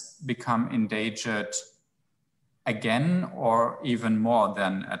has become endangered again, or even more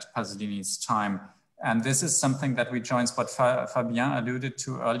than at Pasolini's time. And this is something that rejoins what Fabien alluded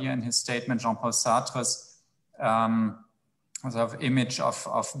to earlier in his statement, Jean-Paul Sartre's sort of image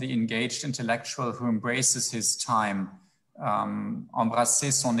of the engaged intellectual who embraces his time,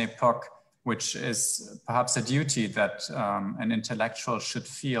 embrasser son époque, which is perhaps a duty that an intellectual should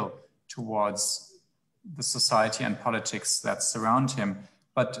feel towards the society and politics that surround him,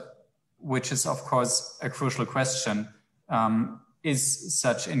 but which is, of course, a crucial question. Is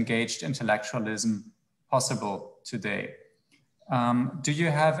such engaged intellectualism possible today? Do you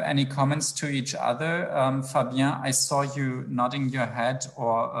have any comments to each other? Fabien, I saw you nodding your head,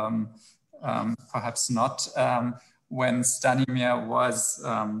 or perhaps not, when Stanimir was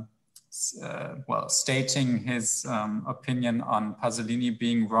stating his opinion on Pasolini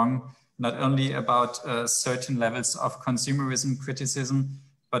being wrong, not only about certain levels of consumerism criticism,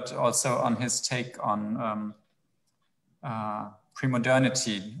 but also on his take on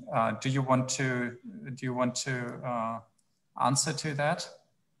pre-modernity. Do you want to answer to that?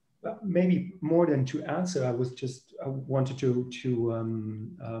 Well, maybe more than to answer, I wanted to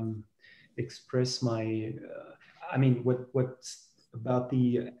express my. I mean, what's about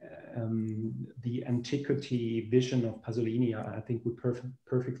the antiquity vision of Pasolini? I think we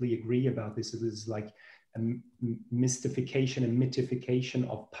perfectly agree about this. It is like a mystification and mythification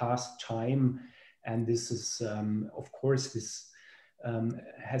of past time, and this is, of course, this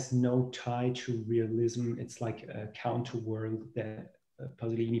has no tie to realism. It's like a counter world that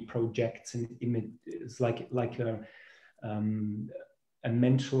Pasolini projects and image. It's like a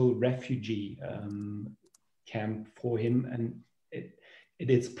mental refugee camp for him, and it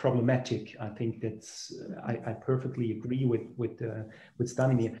is problematic. I think that's I perfectly agree with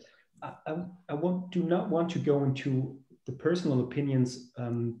Stanimir. I do not want to go into the personal opinions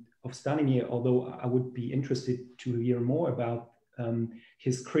of Stanimir, although I would be interested to hear more about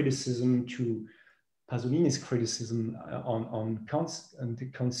his criticism to Pasolini's criticism on the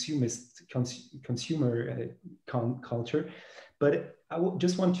consumer culture. But I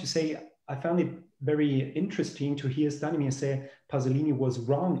just want to say I found it very interesting to hear Stanimir say Pasolini was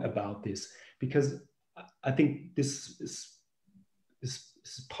wrong about this, because I think this is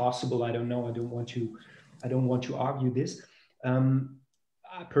possible. I don't know. I don't want to argue this.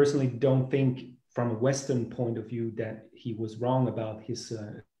 I personally don't think, from a Western point of view, that he was wrong about his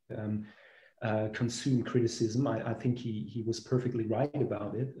consume criticism. I think he was perfectly right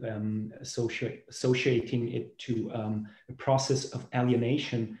about it, associating it to a process of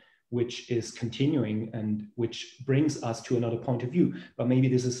alienation which is continuing and which brings us to another point of view. But maybe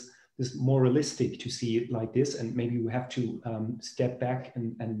this is more realistic to see it like this, and maybe we have to step back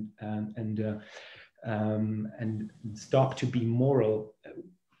and stop to be moral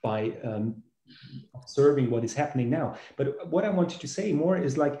by observing what is happening now. But what I wanted to say more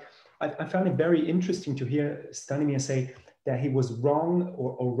is, like, I found it very interesting to hear Stanimir say that he was wrong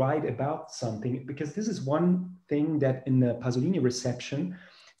or right about something, because this is one thing that in the Pasolini reception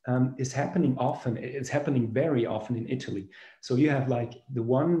is happening often. It's happening very often in Italy. So you have like the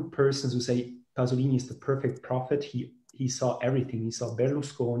one person who say Pasolini is the perfect prophet. He saw everything. He saw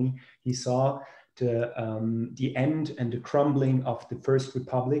Berlusconi. He saw the end and the crumbling of the First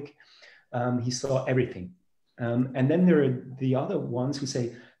Republic. He saw everything. And then there are the other ones who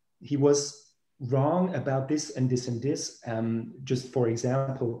say he was wrong about this and this and this. Just for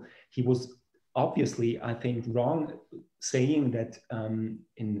example, he was obviously, I think, wrong saying that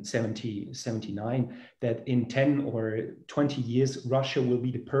in 79, that in 10 or 20 years, Russia will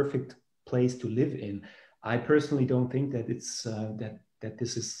be the perfect place to live in. I personally don't think that it's that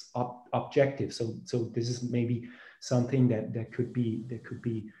this is objective. So this is maybe something that could be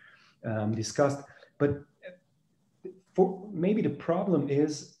discussed. But for maybe the problem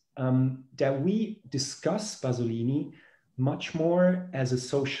is that we discuss Pasolini much more as a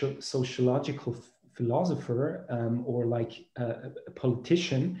sociological philosopher or like a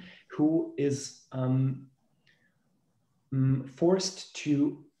politician who is forced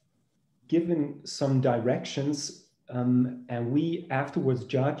to given some directions and we afterwards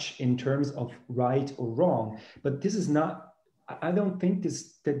judge in terms of right or wrong. But this is not, I don't think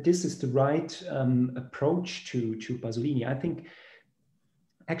that this is the right approach to Pasolini. I think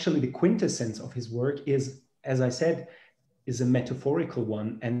actually the quintessence of his work is, as I said, is a metaphorical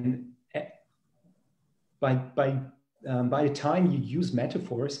one. And by the time you use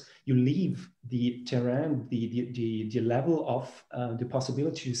metaphors, you leave the terrain, the level of the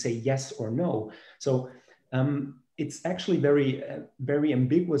possibility to say yes or no. So it's actually very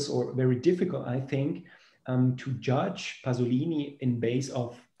ambiguous or very difficult, I think, to judge Pasolini in base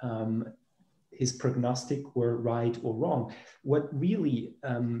of his prognostic were right or wrong. What really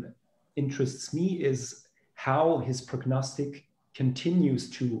interests me is how his prognostic continues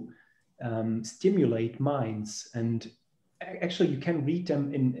to stimulate minds, and actually you can read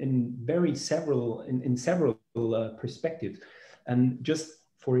them in several perspectives. And just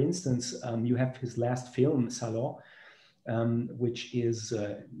for instance, you have his last film, Salon, which has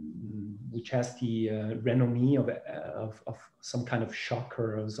the renommee of some kind of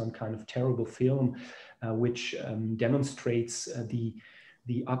shocker or some kind of terrible film, which demonstrates the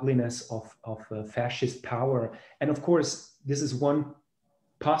ugliness of fascist power. And of course, this is one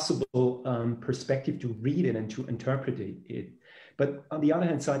possible perspective to read it and to interpret it. But on the other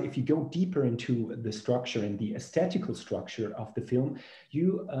hand side, if you go deeper into the structure and the aesthetical structure of the film,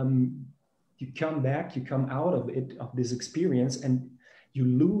 you come back, you come out of it, of this experience, and you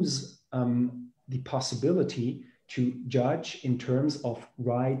lose the possibility to judge in terms of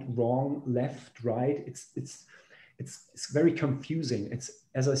right, wrong, left, right. It's very confusing. It's,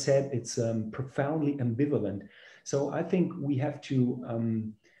 as I said, it's profoundly ambivalent. So I think we have to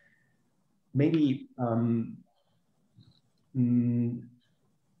maybe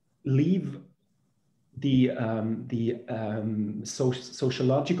leave the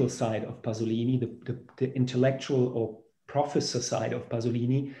sociological side of Pasolini, the intellectual or professor side of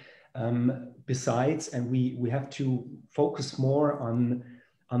Pasolini, besides, and we have to focus more on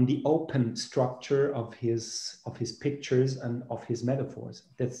the open structure of his pictures and of his metaphors.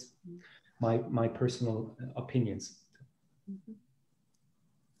 That's my personal opinions.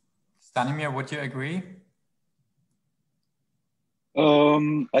 Stanimir, would you agree?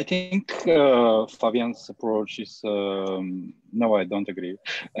 I think Fabien's approach is no, I don't agree.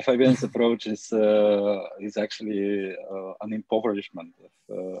 Fabien's approach is actually an impoverishment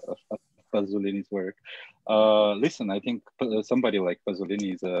of Pasolini's work. Listen, I think somebody like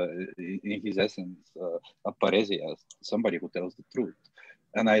Pasolini is in his essence a parrhesiast, somebody who tells the truth.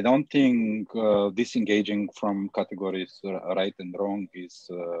 And I don't think disengaging from categories right and wrong is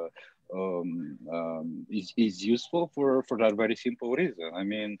useful for that very simple reason. I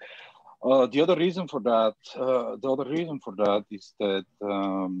mean, the other reason for that is that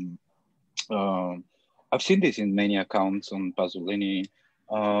I've seen this in many accounts on Pasolini.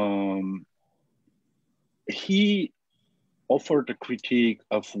 He offered a critique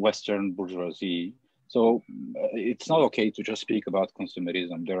of Western bourgeoisie. So it's not okay to just speak about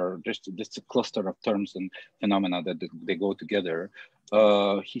consumerism. There are just a cluster of terms and phenomena that they go together.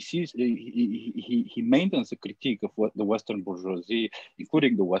 He maintains a critique of what the Western bourgeoisie,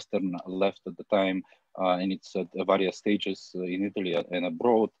 including the Western left at the time, and its various stages in Italy and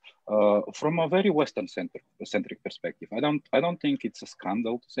abroad, from a very Western-centric perspective. I don't think it's a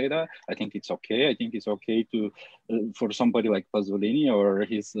scandal to say that. I think it's okay. I think it's okay to for somebody like Pasolini or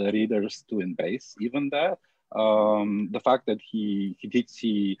his readers to embrace even that. The fact that he did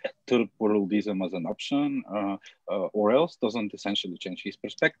see third worldism as an option or else doesn't essentially change his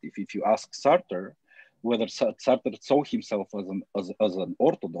perspective. If you ask Sartre whether Sartre saw himself as an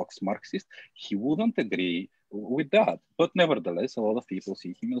orthodox Marxist, he wouldn't agree with that. But nevertheless, a lot of people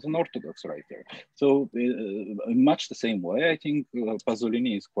see him as an orthodox writer. So in much the same way, I think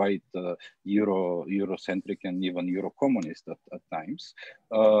Pasolini is quite Eurocentric and even Euro-communist at times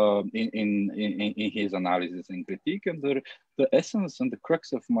in his analysis and critique. And the essence and the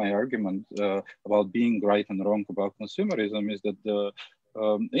crux of my argument about being right and wrong about consumerism is that the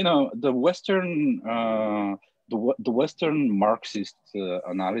Western Marxist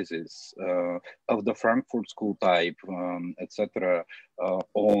analysis of the Frankfurt School type, etc.,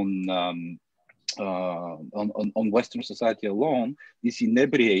 on Western society alone is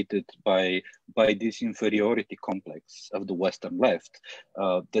inebriated by this inferiority complex of the Western left.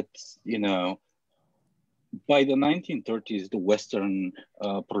 By the 1930s, the Western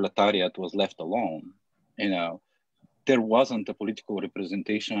proletariat was left alone. There wasn't a political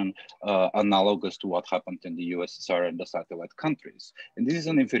representation analogous to what happened in the USSR and the satellite countries. And this is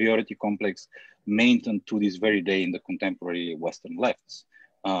an inferiority complex maintained to this very day in the contemporary Western lefts.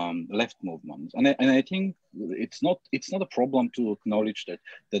 left movements, and I think it's not a problem to acknowledge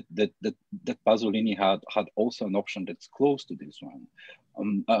that Pasolini had also an option that's close to this one.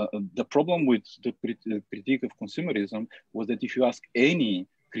 The problem with the critique of consumerism was that if you ask any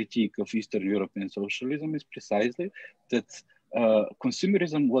critique of Eastern European socialism, is precisely that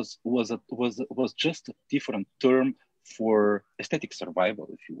consumerism was just a different term for aesthetic survival,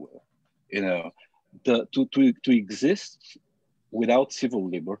 if you will. You know, to exist without civil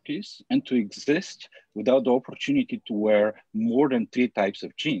liberties and to exist without the opportunity to wear more than 3 types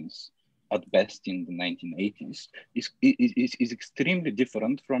of jeans at best in the 1980s is extremely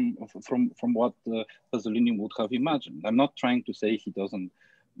different from what Pasolini would have imagined. I'm not trying to say he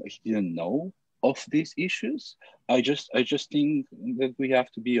didn't know of these issues. I just think that we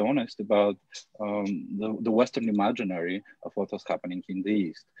have to be honest about the Western imaginary of what was happening in the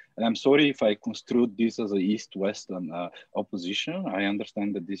East. And I'm sorry if I construed this as a East-West opposition. I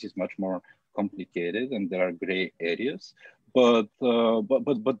understand that this is much more complicated and there are gray areas. But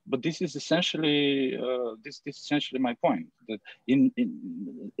this is essentially my point, that in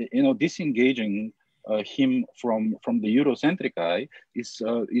disengaging him from the Eurocentric eye is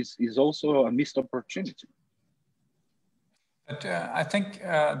also a missed opportunity. But I think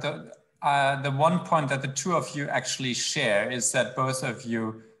the one point that the two of you actually share is that both of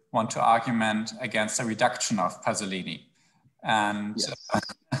you want to argument against a reduction of Pasolini. And yes.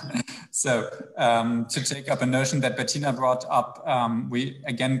 So to take up a notion that Bettina brought up, we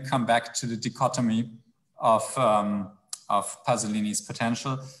again come back to the dichotomy of Pasolini's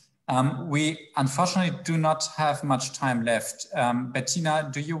potential. We unfortunately do not have much time left. Bettina,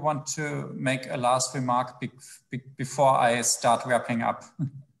 do you want to make a last remark before I start wrapping up?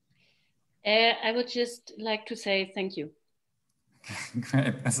 I would just like to say thank you.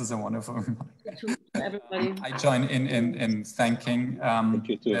 Great, this is a wonderful remark. To everybody. I join in thanking. Thank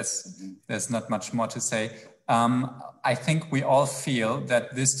you too. There's not much more to say. I think we all feel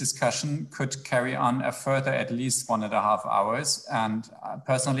that this discussion could carry on a further at least 1.5 hours. And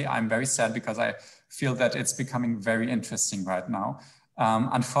personally, I'm very sad because I feel that it's becoming very interesting right now.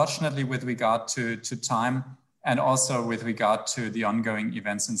 Unfortunately, with regard to time and also with regard to the ongoing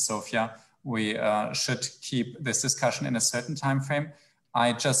events in Sofia, we should keep this discussion in a certain time frame.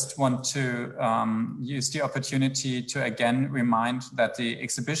 I just want to use the opportunity to again remind that the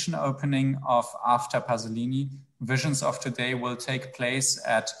exhibition opening of After Pasolini, Visions of Today, will take place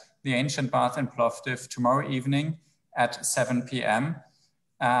at the Ancient Bath in Plovdiv tomorrow evening at 7 p.m.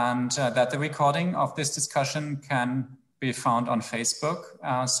 And that the recording of this discussion can be found on Facebook.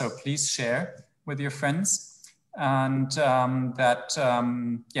 So please share with your friends. And as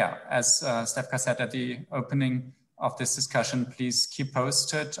Stefka said at the opening of this discussion, please keep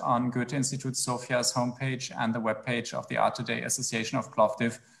posted on Goethe-Institut Sofia's homepage and the webpage of the Art Today Association of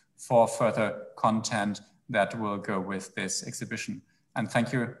Plovdiv for further content that will go with this exhibition. And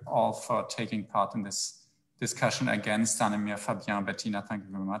thank you all for taking part in this discussion. Again, Stanimir, Fabien, Bettina, thank you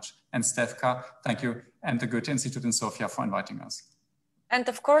very much. And Stefka, thank you. And the Goethe-Institut in Sofia for inviting us. And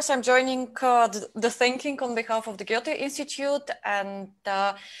of course, I'm joining the thinking on behalf of the Goethe Institute. And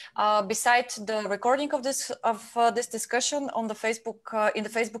besides the recording of this discussion on the Facebook in the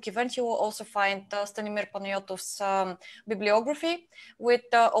Facebook event, you will also find Stanimir Panayotov's bibliography with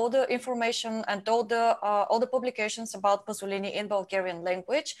all the information and all the publications about Pasolini in Bulgarian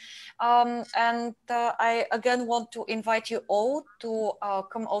language. I again want to invite you all to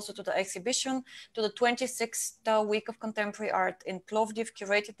come also to the exhibition, to the 26th Week of Contemporary Art in Plovdiv,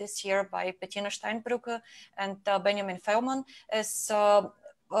 curated this year by Bettina Steinbrügge and Benjamin Fellmann. As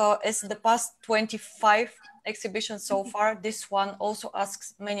the past 25 exhibitions so far, this one also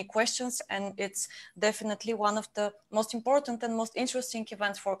asks many questions, and it's definitely one of the most important and most interesting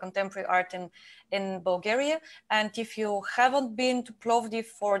events for contemporary art in Bulgaria. And if you haven't been to Plovdiv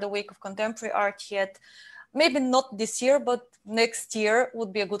for the Week of Contemporary Art yet, maybe not this year, but next year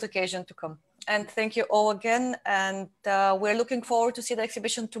would be a good occasion to come. And thank you all again. And we're looking forward to see the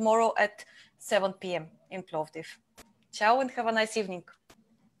exhibition tomorrow at 7 p.m. in Plovdiv. Ciao and have a nice evening.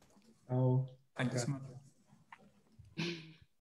 Oh, thank you so much.